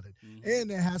done about it, and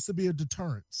there has to be a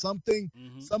deterrent, somebody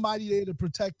there to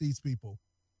protect these people,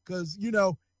 because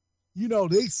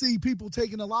they see people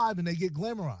taken alive and they get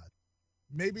glamorized.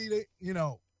 Maybe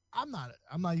I'm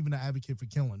not even an advocate for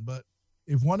killing, but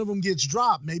if one of them gets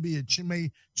dropped, maybe it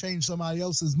may change somebody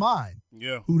else's mind.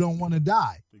 Yeah, who don't want to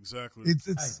die. Exactly.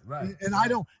 It's right. And I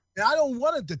don't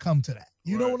want it to come to that.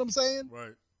 You know what I'm saying?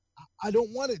 Right. I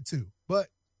don't want it to. But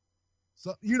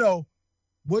so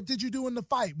what did you do in the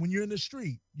fight when you're in the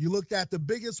street? You looked at the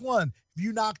biggest one. If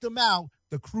you knocked him out,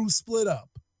 the crew split up.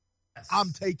 Yes.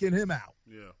 I'm taking him out.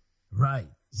 Yeah. Right.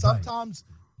 Sometimes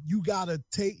you gotta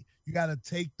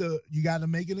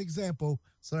make an example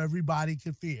so everybody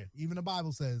can fear. Even the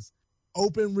Bible says,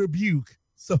 open rebuke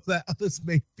so that others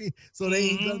may fear, so they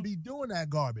ain't gonna be doing that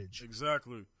garbage.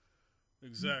 Exactly.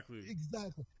 And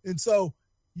so,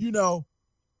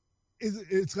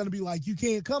 it's gonna be like, you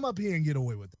can't come up here and get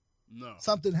away with it. No.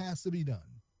 Something has to be done.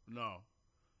 No.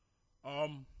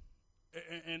 And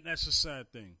that's a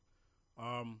sad thing.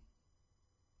 And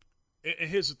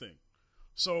here's the thing.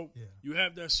 So you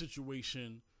have that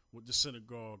situation with the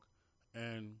synagogue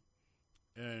and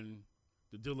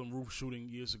the Dylan Roof shooting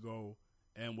years ago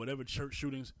and whatever church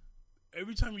shootings.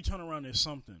 Every time you turn around, there's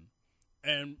something.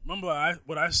 And remember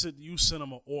what I said to you,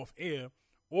 Cinema, off air,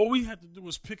 all we had to do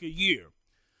was pick a year.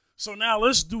 So now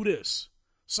let's do this.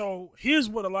 So here's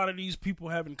what a lot of these people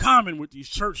have in common with these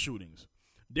church shootings.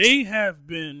 They have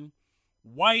been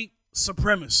white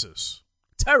supremacists,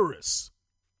 terrorists.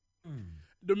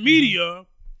 The media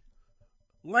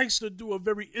likes to do a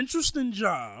very interesting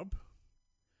job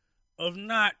of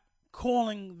not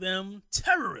calling them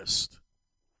terrorists.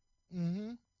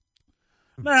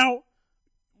 Now,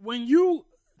 when you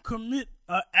commit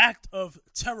an act of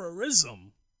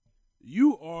terrorism,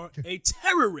 you are a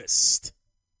terrorist.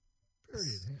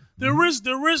 Period.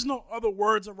 There is no other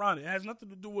words around it. It has nothing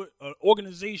to do with an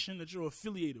organization that you're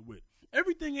affiliated with.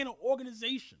 Everything ain't an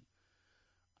organization.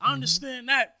 I understand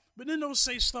that. But then they'll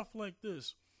say stuff like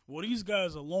this. Well, these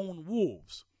guys are lone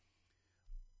wolves.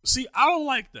 See, I don't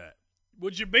like that.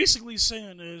 What you're basically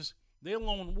saying is they're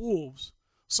lone wolves.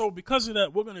 So because of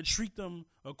that, we're going to treat them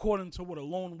according to what a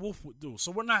lone wolf would do.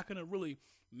 So we're not going to really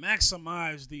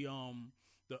maximize the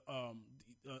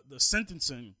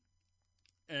sentencing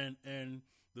and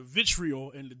the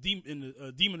vitriol and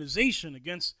the demonization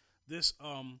against this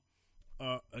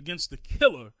against the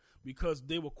killer because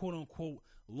they were quote unquote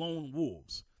lone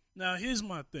wolves. Now, here's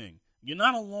my thing. You're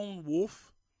not a lone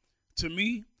wolf, to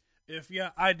me, if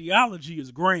your ideology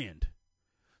is grand.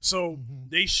 So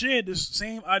they shared this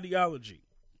same ideology,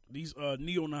 these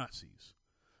neo-Nazis.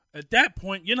 At that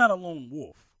point, you're not a lone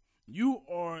wolf. You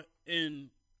are in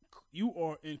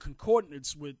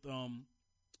concordance with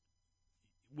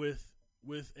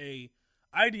a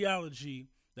ideology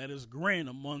that is grand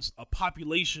amongst a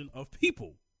population of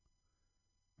people.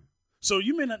 So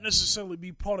you may not necessarily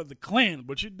be part of the Klan,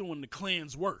 but you're doing the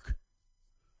Klan's work.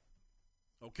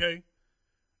 Okay?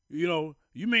 You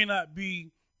may not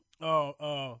be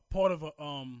part of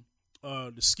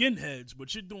the skinheads,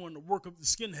 but you're doing the work of the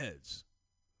skinheads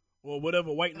or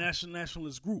whatever white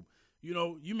nationalist group.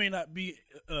 You may not be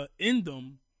in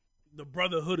them, the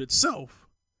brotherhood itself,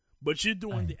 but you're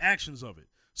doing the actions of it.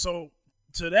 So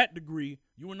to that degree,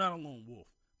 you are not a lone wolf.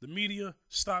 The media,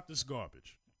 stop this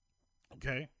garbage.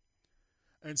 Okay?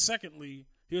 And secondly,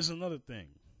 here's another thing.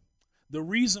 The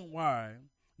reason why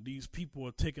these people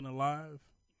are taken alive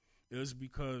is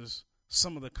because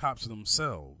some of the cops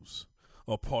themselves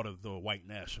are part of the white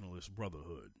nationalist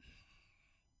brotherhood.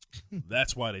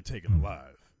 That's why they're taken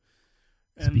alive.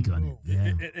 And, speak on it.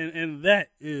 Yeah. And that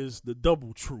is the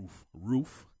double truth,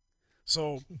 Roof.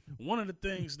 So one of the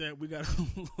things that we got to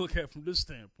look at from this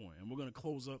standpoint, and we're going to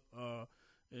close up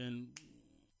in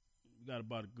we got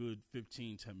about a good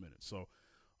 15, 10 minutes. So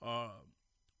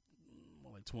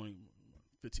like 20,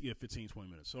 15, 20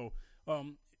 minutes. So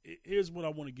here's what I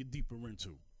want to get deeper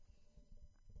into.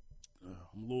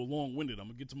 I'm a little long-winded. I'm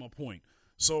going to get to my point.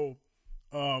 So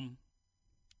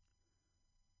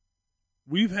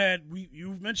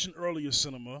you've mentioned earlier,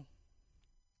 Cinema,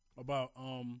 about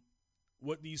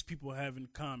what these people have in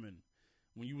common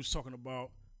when you was talking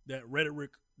about that rhetoric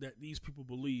that these people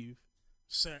believe,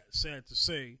 sad to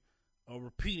say,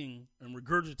 repeating and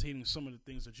regurgitating some of the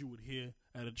things that you would hear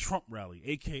at a Trump rally,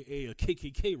 a.k.a. a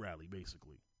KKK rally,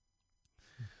 basically.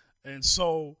 And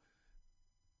so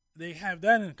they have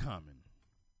that in common.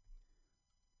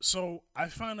 So I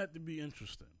find that to be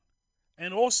interesting.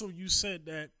 And also you said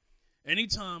that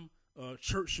anytime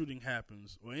church shooting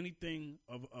happens or anything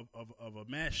of a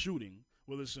mass shooting,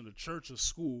 whether it's in a church or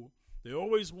school, they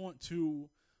always want to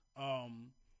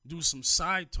do some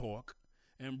side talk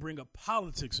and bring up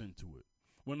politics into it.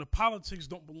 When the politics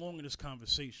don't belong in this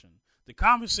conversation, the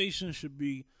conversation should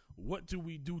be, what do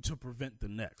we do to prevent the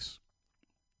next?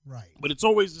 Right. But it's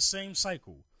always the same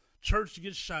cycle. Church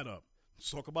gets shot up. Let's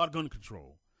talk about gun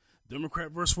control.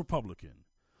 Democrat versus Republican.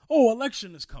 Oh,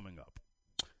 election is coming up.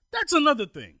 That's another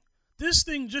thing. This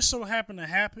thing just so happened to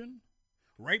happen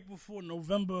right before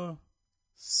November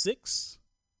 6th.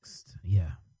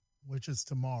 Yeah. Which is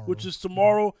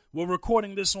tomorrow. We're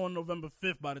recording this on November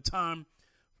 5th. By the time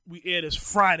we air this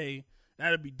Friday,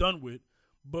 that'll be done with.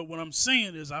 But what I'm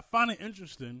saying is I find it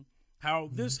interesting how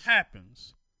this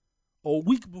happens a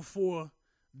week before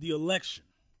the election.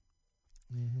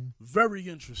 Mm-hmm. Very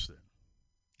interesting.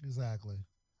 Exactly.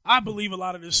 I believe a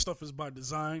lot of this stuff is by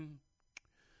design.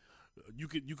 You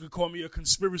could call me a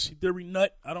conspiracy theory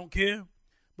nut. I don't care.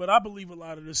 But I believe a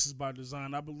lot of this is by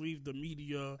design. I believe the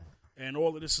media and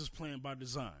all of this is planned by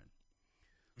design.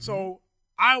 Mm-hmm. So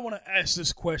I want to ask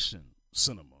this question,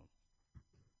 Cinema.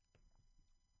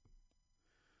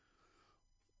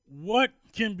 What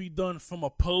can be done from a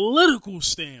political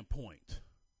standpoint,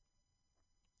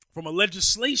 from a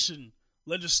legislative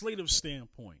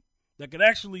standpoint, that could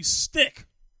actually stick?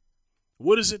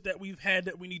 What is it that we've had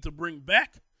that we need to bring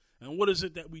back? And what is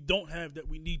it that we don't have that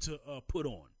we need to put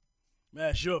on?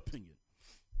 That's your opinion.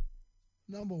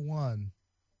 Number one,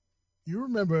 you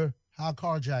remember how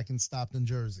carjacking stopped in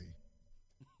Jersey?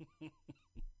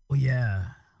 Oh, yeah.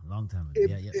 Long time ago.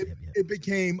 It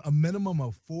became a minimum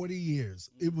of 40 years.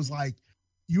 It was like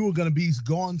you were going to be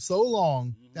gone so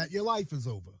long that your life is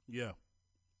over. Yeah.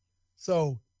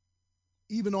 So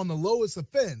even on the lowest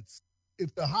offense,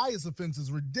 if the highest offense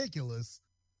is ridiculous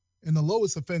and the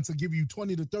lowest offense will give you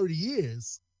 20 to 30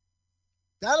 years,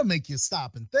 that'll make you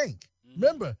stop and think.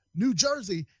 Remember, New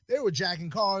Jersey, they were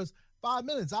jacking cars 5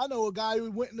 minutes. I know a guy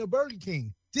who went into Burger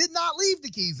King, did not leave the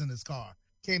keys in his car,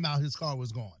 came out, his car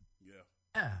was gone.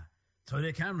 Yeah.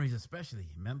 Toyota Camrys especially,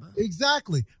 remember?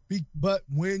 Exactly. But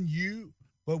when you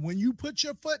put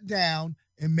your foot down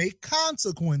and make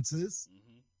consequences,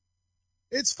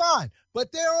 it's fine.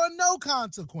 But there are no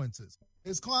consequences.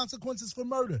 There's consequences for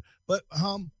murder. But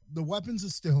the weapons are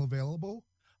still available.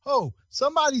 Oh,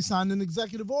 somebody signed an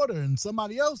executive order and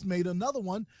somebody else made another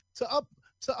one to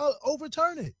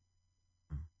overturn it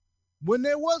when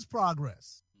there was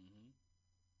progress.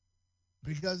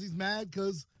 Because he's mad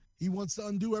because he wants to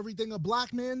undo everything a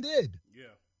black man did.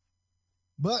 Yeah.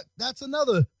 But that's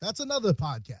another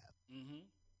podcast.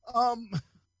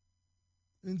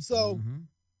 And so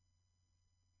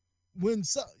when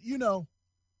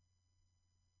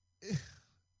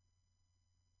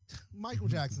Michael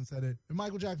Jackson said it, and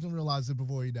Michael Jackson realized it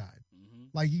before he died.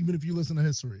 Like, even if you listen to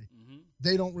history,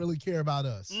 they don't really care about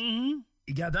us. You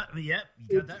got that? Yep.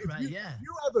 You got that right. Yeah.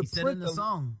 He said in the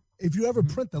song. If you ever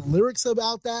print the lyrics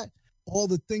about that, all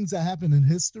the things that happen in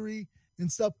history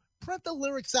and stuff, print the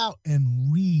lyrics out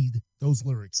and read those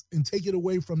lyrics and take it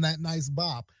away from that nice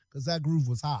bop, because that groove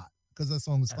was hot, because that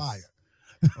song is fire.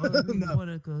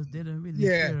 Because they don't really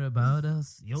care about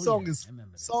us. Song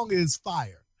is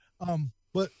fire.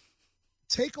 But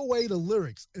take away the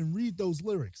lyrics and read those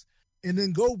lyrics, and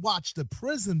then go watch the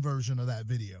prison version of that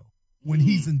video when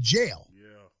he's in jail. Yeah.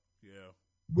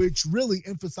 Which really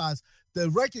emphasized the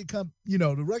record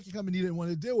company didn't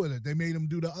want to deal with it. They made him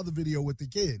do the other video with the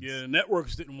kids. Yeah, the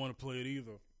networks didn't want to play it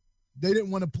either. They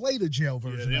didn't want to play the jail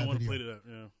version. Yeah, they didn't want to play that.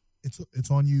 Yeah, it's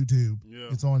on YouTube. Yeah,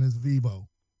 it's on his Vivo.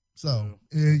 So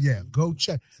go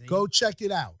check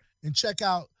it out, and check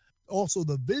out also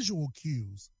the visual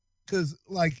cues, because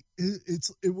like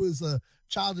it was a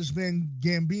Childish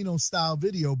Gambino style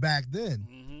video back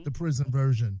then, the prison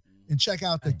version, and check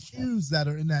out the cues that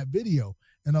are in that video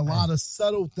and a lot of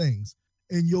subtle things.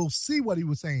 And you'll see what he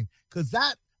was saying, because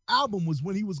that album was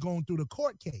when he was going through the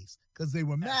court case because they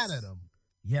were mad at him.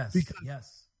 Yes.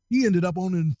 Because he ended up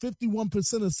owning 51%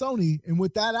 of Sony. And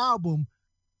with that album,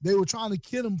 they were trying to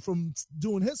kid him from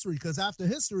doing History, because after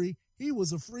History, he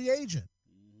was a free agent.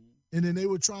 And then they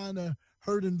were trying to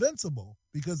hurt Invincible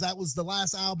because that was the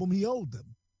last album he owed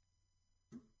them.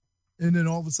 And then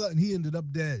all of a sudden, he ended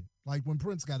up dead. Like when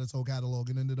Prince got his whole catalog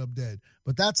and ended up dead.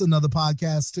 But that's another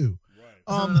podcast too.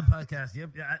 Another podcast.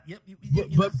 Yep.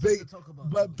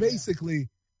 But basically,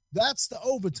 that's the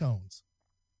overtones.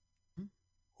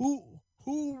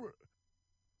 Who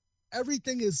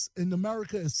everything is in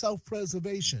America is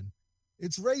self-preservation.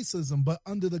 It's racism, but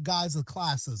under the guise of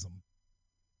classism.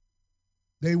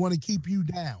 They want to keep you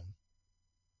down.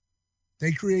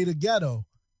 They create a ghetto.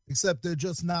 except they're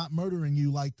just not murdering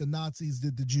you like the Nazis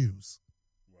did the Jews.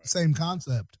 Right. Same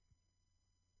concept.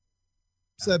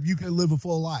 Except you can live a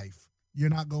full life. You're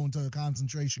not going to a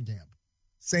concentration camp.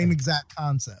 Same exact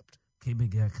concept. Same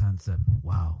exact concept.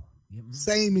 Wow.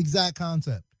 Same exact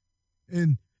concept.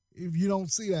 And if you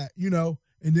don't see that,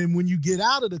 and then when you get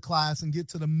out of the class and get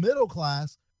to the middle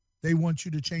class, they want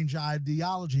you to change your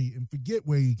ideology and forget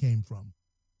where you came from.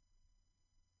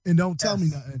 And don't tell me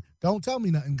nothing. Don't tell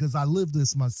me nothing because I lived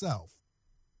this myself.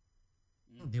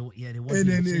 They want you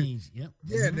to change. Yep.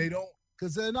 Yeah, they don't,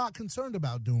 because they're not concerned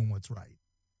about doing what's right.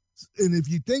 And if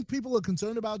you think people are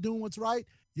concerned about doing what's right,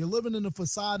 you're living in a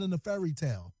facade and a fairy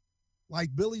tale.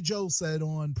 Like Billy Joel said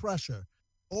on Pressure,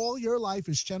 all your life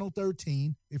is Channel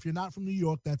 13. If you're not from New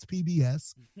York, that's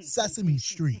PBS. Sesame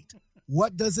Street.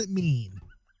 What does it mean?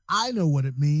 I know what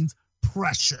it means.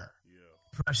 Pressure.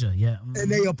 Yeah. Pressure, yeah.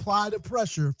 And they apply the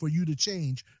pressure for you to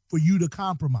change, for you to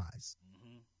compromise.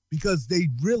 Because they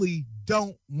really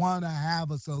don't want to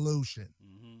have a solution.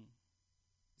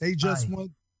 They just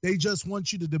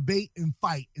want you to debate and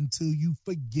fight until you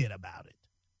forget about it.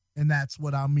 And that's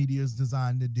what our media is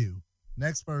designed to do.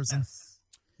 Next person.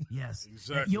 Yes.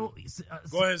 Exactly. Go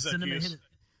ahead, Zacchaeus.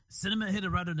 Cinema hit it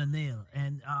right on the nail,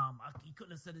 and he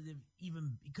couldn't have said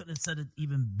it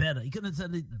even better. He couldn't have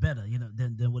said it better,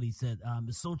 than what he said.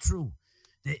 It's so true.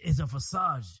 There is a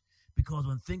facade because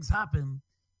when things happen,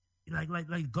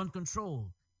 like gun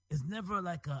control, it's never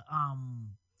like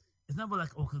come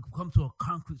to a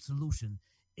concrete solution.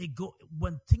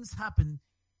 When things happen,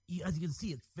 as you can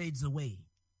see, it fades away.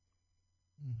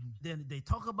 Then they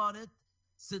talk about it,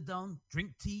 sit down,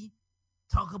 drink tea,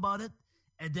 talk about it,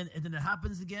 and then it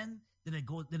happens again. Then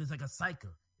it's like a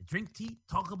cycle. They drink tea,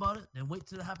 talk about it, then wait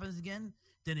till it happens again.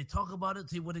 Then they talk about it,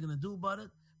 see what they're gonna do about it.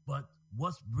 But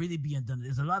what's really being done?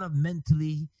 There's a lot of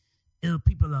mentally ill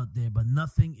people out there, but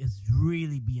nothing is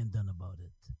really being done about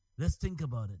it. Let's think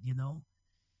about it,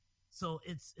 So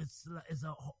it's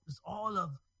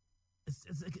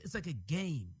like a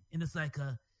game, and it's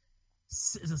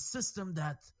a system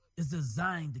that is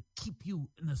designed to keep you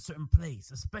in a certain place,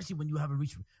 especially when you haven't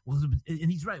reached. And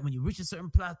he's right. When you reach a certain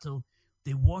plateau,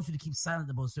 they want you to keep silent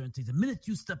about certain things. The minute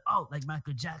you step out, like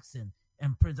Michael Jackson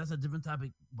and Prince, that's a different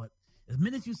topic. But the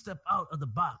minute you step out of the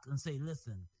box and say,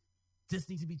 "Listen, this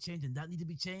needs to be changed and that needs to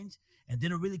be changed," and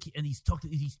then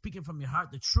he's speaking from your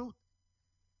heart, the truth,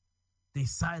 they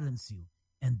silence you,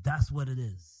 and that's what it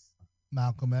is.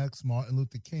 Malcolm X, Martin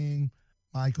Luther King,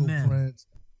 Michael Prince.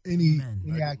 Any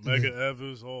activist. Medgar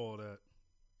Evers, all that.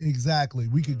 Exactly.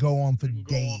 We could go on for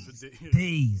days.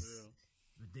 Days.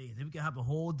 Then we can have a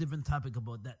whole different topic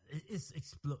about that. It's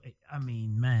I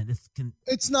mean, man,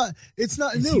 it's not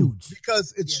new huge.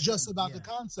 Because it's just about the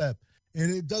concept.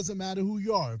 And it doesn't matter who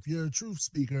you are. If you're a truth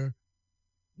speaker,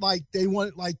 like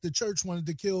the church wanted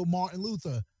to kill Martin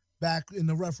Luther back in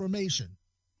the Reformation.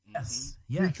 Yes.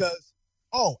 Because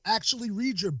actually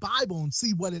read your Bible and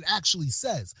see what it actually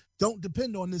says. Don't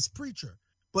depend on this preacher.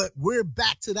 But we're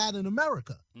back to that in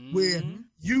America, where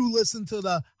you listen to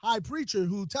the high preacher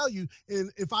who tell you, and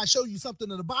if I show you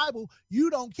something in the Bible, you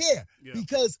don't care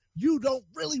because you don't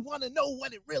really want to know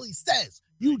what it really says.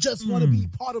 You just want to be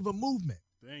part of a movement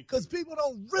because people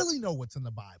don't really know what's in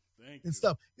the Bible and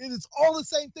stuff. And it's all the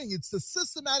same thing. It's the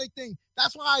systematic thing.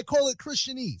 That's why I call it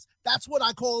Christianese. That's what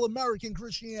I call American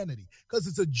Christianity, because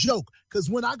it's a joke. Because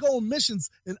when I go on missions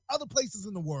in other places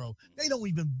in the world, they don't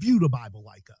even view the Bible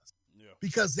like us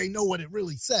because they know what it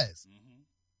really says.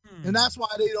 And that's why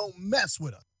they don't mess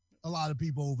with us, a lot of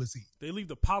people overseas. They leave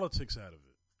the politics out of it.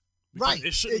 Right.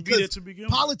 It shouldn't be there to begin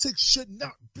with. Politics should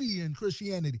not be in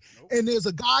Christianity. Nope. And there's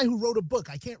a guy who wrote a book.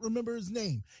 I can't remember his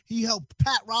name. He helped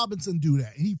Pat Robinson do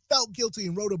that. He felt guilty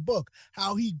and wrote a book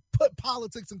how he put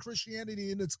politics and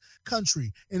Christianity in its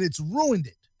country, and it's ruined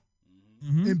it.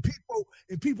 And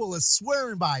people are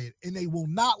swearing by it, and they will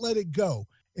not let it go.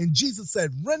 And Jesus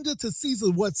said, "Render to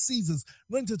Caesar what's Caesar's.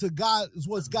 Render to God is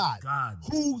what's God."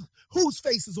 Whose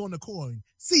face is on the coin?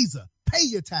 Caesar. Pay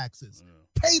your taxes.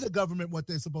 Pay the government what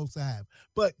they're supposed to have.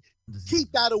 But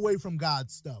keep that away from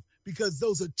God's stuff, because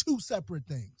those are two separate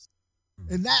things.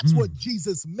 And that's what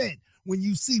Jesus meant when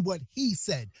you see what he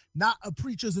said, not a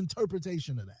preacher's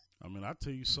interpretation of that. I mean, I'll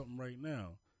tell you something right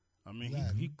now. I mean,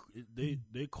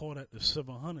 they call that the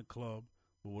 700 Club,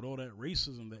 but with all that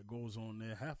racism that goes on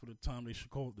there, half of the time they should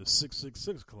call it the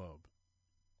 666 Club.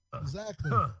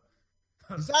 Exactly.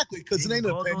 Exactly, because it ain't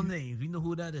no names. We know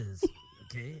who that is.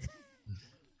 Okay.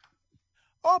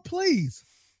 Oh, please.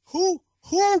 Who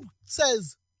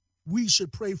says we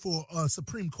should pray for a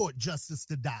Supreme Court justice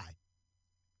to die?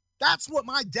 That's what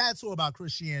my dad saw about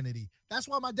Christianity. That's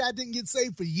why my dad didn't get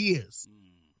saved for years.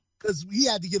 because he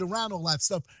had to get around all that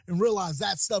stuff and realize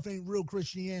that stuff ain't real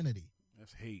Christianity.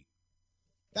 That's hate.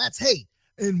 That's hate.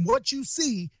 And what you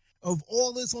see of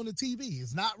all this on the TV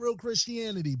is not real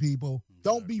Christianity, people. Exactly.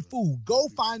 Don't be fooled. Go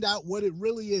find out what it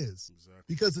really is. Exactly.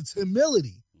 Because it's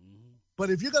humility. Mm-hmm. But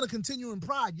if you're going to continue in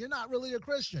pride, you're not really a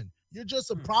Christian. You're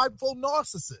just a prideful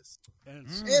narcissist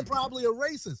and probably a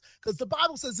racist. Because the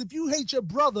Bible says if you hate your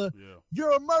brother,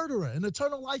 you're a murderer, and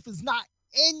eternal life is not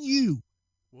in you.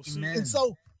 We'll see. And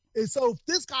so if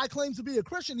this guy claims to be a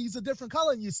Christian, he's a different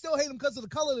color, and you still hate him because of the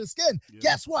color of his skin. Yeah.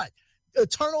 Guess what?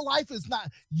 Eternal life is not.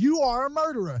 You are a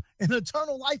murderer, and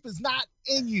eternal life is not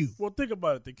in you. Well, think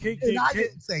about it. The KKK. And I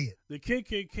didn't say it. The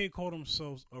KKK called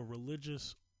themselves a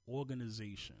religious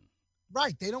organization.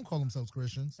 Right, they don't call themselves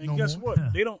Christians. And guess what?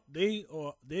 They don't. They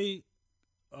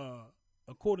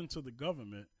according to the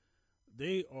government,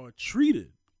 they are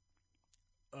treated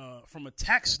from a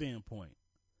tax standpoint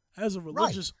as a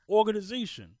religious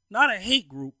organization, not a hate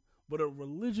group, but a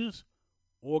religious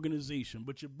organization.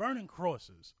 But you're burning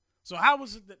crosses. So how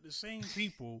is it that the same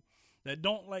people that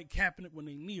don't like Kaepernick when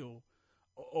they kneel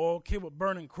are okay with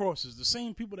burning crosses? The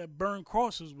same people that burn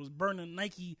crosses was burning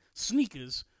Nike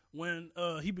sneakers when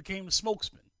he became the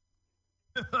spokesman.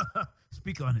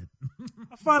 Speak on it.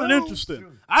 I find it interesting.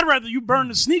 True. I'd rather you burn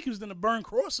the sneakers than to burn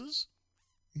crosses.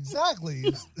 Exactly.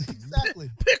 Exactly.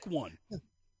 Pick one.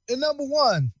 And number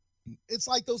one, it's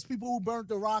like those people who burnt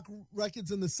the rock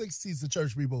records in the 60s, the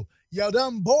church people. Y'all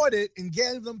done bought it and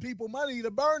gave them people money to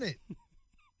burn it.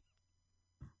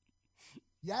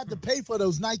 You had to pay for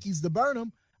those Nikes to burn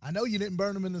them. I know you didn't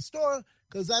burn them in the store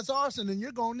because that's arson and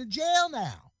you're going to jail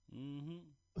now. Mm-hmm.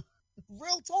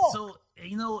 Real talk. So,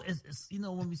 it's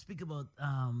when we speak about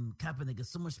Kaepernick, there's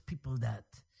so much people that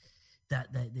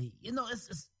they,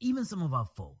 it's even some of our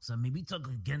folks. I mean, we talk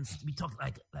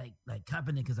like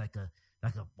Kaepernick is like a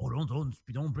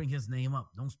don't bring his name up.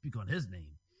 Don't speak on his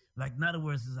name. Like, in other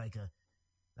words, it's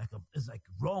like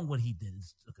wrong what he did.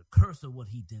 It's like a curse of what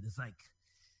he did. It's like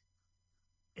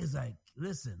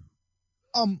listen.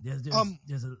 There's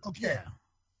okay. Yeah.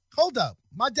 Hold up.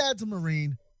 My dad's a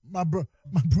Marine. My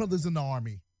brother's in the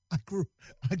Army. I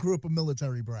grew up a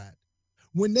military brat.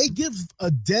 When they give a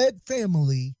dead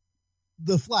family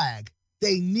the flag,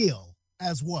 they kneel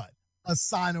as what? A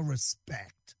sign of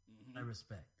respect. A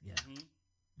respect, yeah.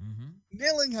 Mm-hmm.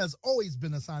 Kneeling has always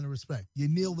been a sign of respect. You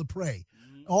kneel to pray.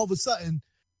 All of a sudden,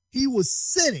 he was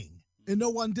sitting, and no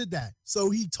one did that. So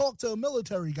he talked to a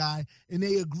military guy, and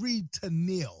they agreed to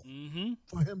kneel,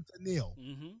 for him to kneel,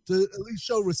 to at least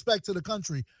show respect to the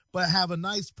country, but have a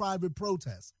nice private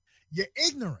protest. You're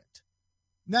ignorant.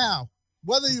 Now,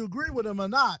 whether you agree with him or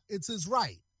not, it's his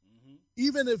right.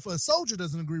 Even if a soldier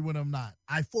doesn't agree with him or not,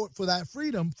 I fought for that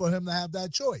freedom for him to have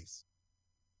that choice.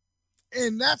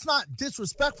 And that's not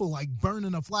disrespectful, like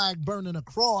burning a flag, burning a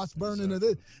cross, burning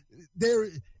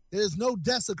there's no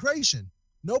desecration.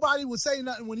 Nobody would say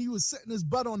nothing when he was sitting his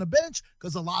butt on the bench,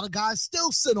 because a lot of guys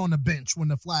still sit on the bench when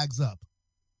the flag's up.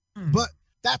 But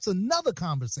that's another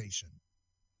conversation.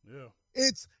 Yeah.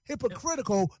 It's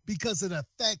hypocritical because it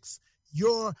affects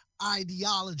your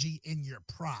ideology and your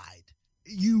pride.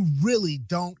 You really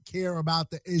don't care about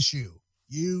the issue.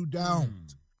 You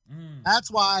don't. That's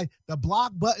why the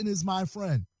block button is my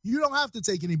friend. You don't have to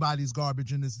take anybody's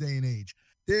garbage in this day and age.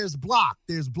 There's block.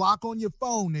 There's block on your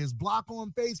phone. There's block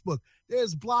on Facebook.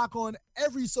 There's block on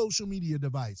every social media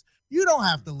device. You don't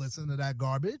have to listen to that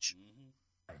garbage.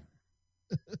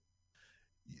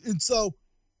 And so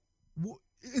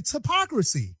it's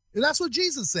hypocrisy. And that's what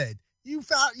Jesus said. You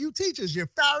teachers, you're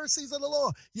Pharisees of the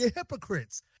law. You're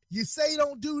hypocrites. You say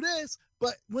don't do this,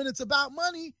 but when it's about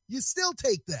money, you still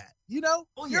take that. You're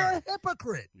a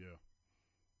hypocrite. Yeah.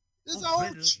 This whole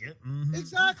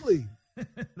exactly.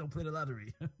 Don't play the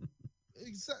lottery.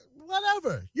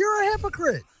 Whatever. You're a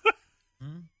hypocrite.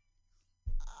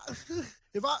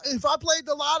 If I played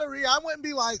the lottery, I wouldn't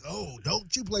be like, oh,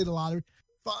 don't you play the lottery.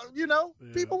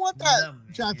 People want that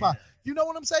jackpot. Yeah. You know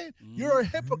what I'm saying? You're a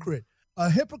hypocrite. A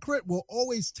hypocrite will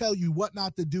always tell you what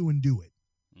not to do and do it.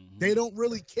 They don't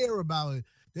really care about it.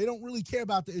 They don't really care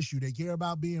about the issue. They care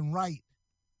about being right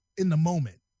in the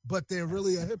moment. But they're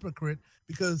really a hypocrite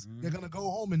because they're going to go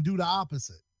home and do the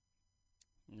opposite.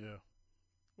 Yeah.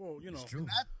 Well, it's true.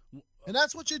 And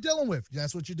that's what you're dealing with.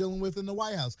 That's what you're dealing with in the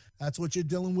White House. That's what you're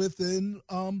dealing with in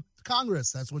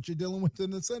Congress. That's what you're dealing with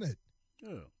in the Senate.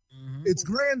 Yeah. It's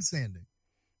grandstanding.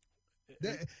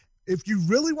 If you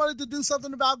really wanted to do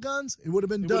something about guns, it would have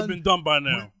been done. It would have been done by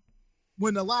now.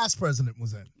 When the last president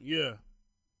was in. Yeah.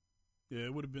 Yeah,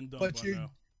 it would have been done by now.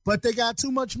 But they got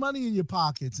too much money in your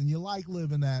pockets, and you like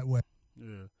living that way.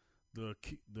 Yeah. The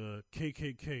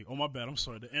KKK. Oh, my bad. I'm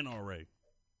sorry. The NRA.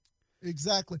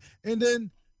 Exactly. And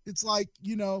then it's like,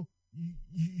 you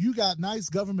got nice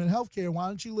government health care. Why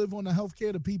don't you live on the health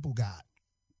care the people got?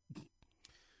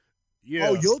 Yeah.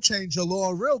 Oh, you'll change the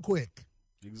law real quick.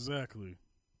 Exactly.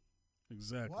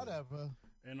 Whatever.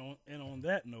 And on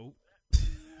that note,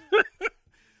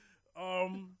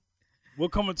 we're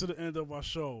coming to the end of our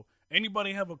show.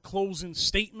 Anybody have a closing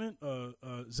statement?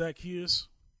 Zacchaeus?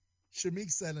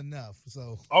 Shamik said enough.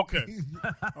 So okay.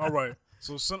 All right.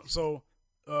 So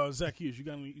Zacchaeus, you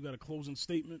got a closing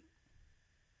statement?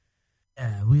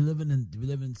 Yeah, we live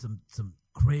in some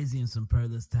crazy and some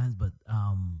perilous times, but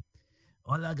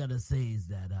all I gotta say is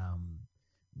that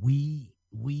we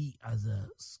as a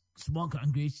small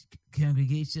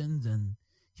congregations and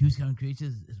huge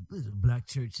congregations, black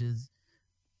churches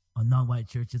or non-white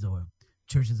churches or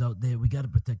churches out there, we got to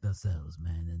protect ourselves,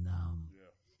 man. And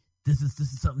this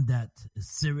is something that is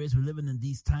serious. We're living in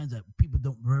these times that people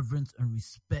don't reverence and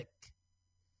respect.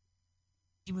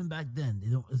 Even back then,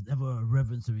 there's never a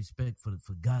reverence or respect for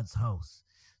God's house.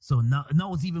 So now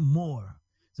it's even more.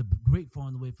 It's a great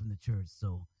falling away from the church.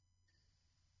 So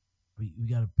we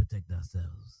got to protect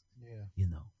ourselves. Yeah.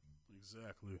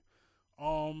 Exactly.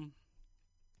 I'm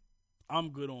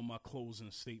good on my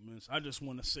closing statements. I just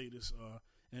want to say this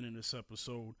ending this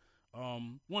episode.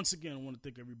 Once again, I want to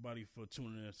thank everybody for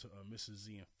tuning in to Mrs.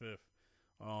 Z and Fifth.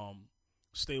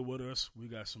 Stay with us. We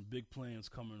got some big plans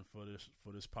coming for this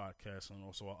podcast and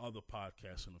also our other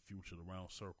podcasts in the future, the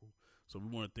Round Circle. So we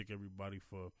want to thank everybody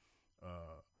for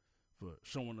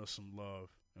showing us some love,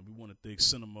 and we want to thank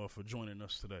Cinema for joining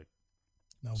us today.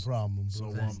 No problem.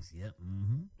 So yep.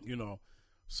 Mm-hmm.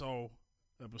 So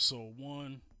episode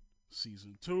 1,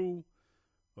 season 2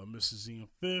 of Mrs. Z and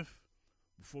Fifth.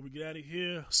 Before we get out of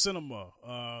here, Cinema,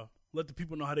 let the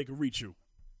people know how they can reach you.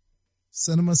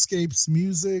 Cinemascapes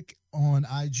Music on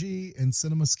IG and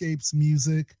Cinemascapes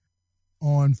Music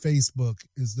on Facebook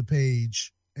is the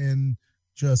page, and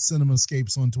just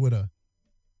Cinemascapes on Twitter.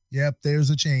 Yep, there's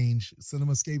a change.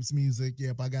 Cinemascapes Music.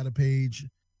 Yep, I got a page,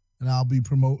 and I'll be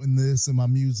promoting this and my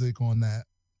music on that.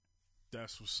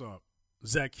 That's what's up.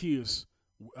 Zacchaeus,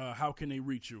 how can they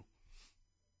reach you?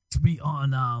 Be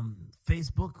on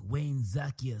Facebook, Wayne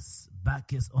Zacchaeus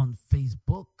Bacchus on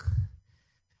Facebook.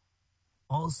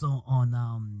 Also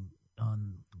on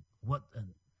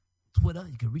Twitter,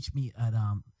 you can reach me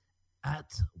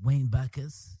at Wayne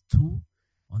Bacchus 2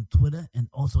 on Twitter, and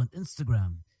also on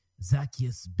Instagram,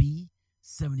 Zacchaeus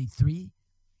B73,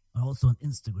 also on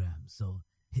Instagram. So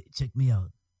check me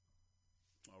out.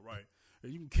 All right,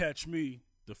 and you can catch me,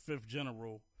 the Fifth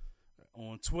General,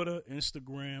 on Twitter,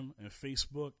 Instagram, and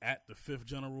Facebook at the Fifth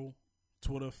General.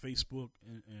 Twitter, Facebook,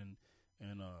 and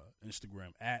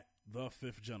Instagram at the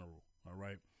Fifth General. All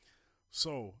right.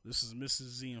 So this is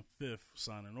Mrs. Z and Fifth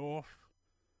signing off.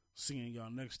 Seeing y'all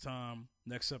next time,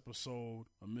 next episode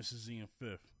of Mrs. Z and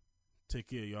Fifth. Take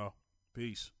care, y'all.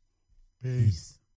 Peace. Peace.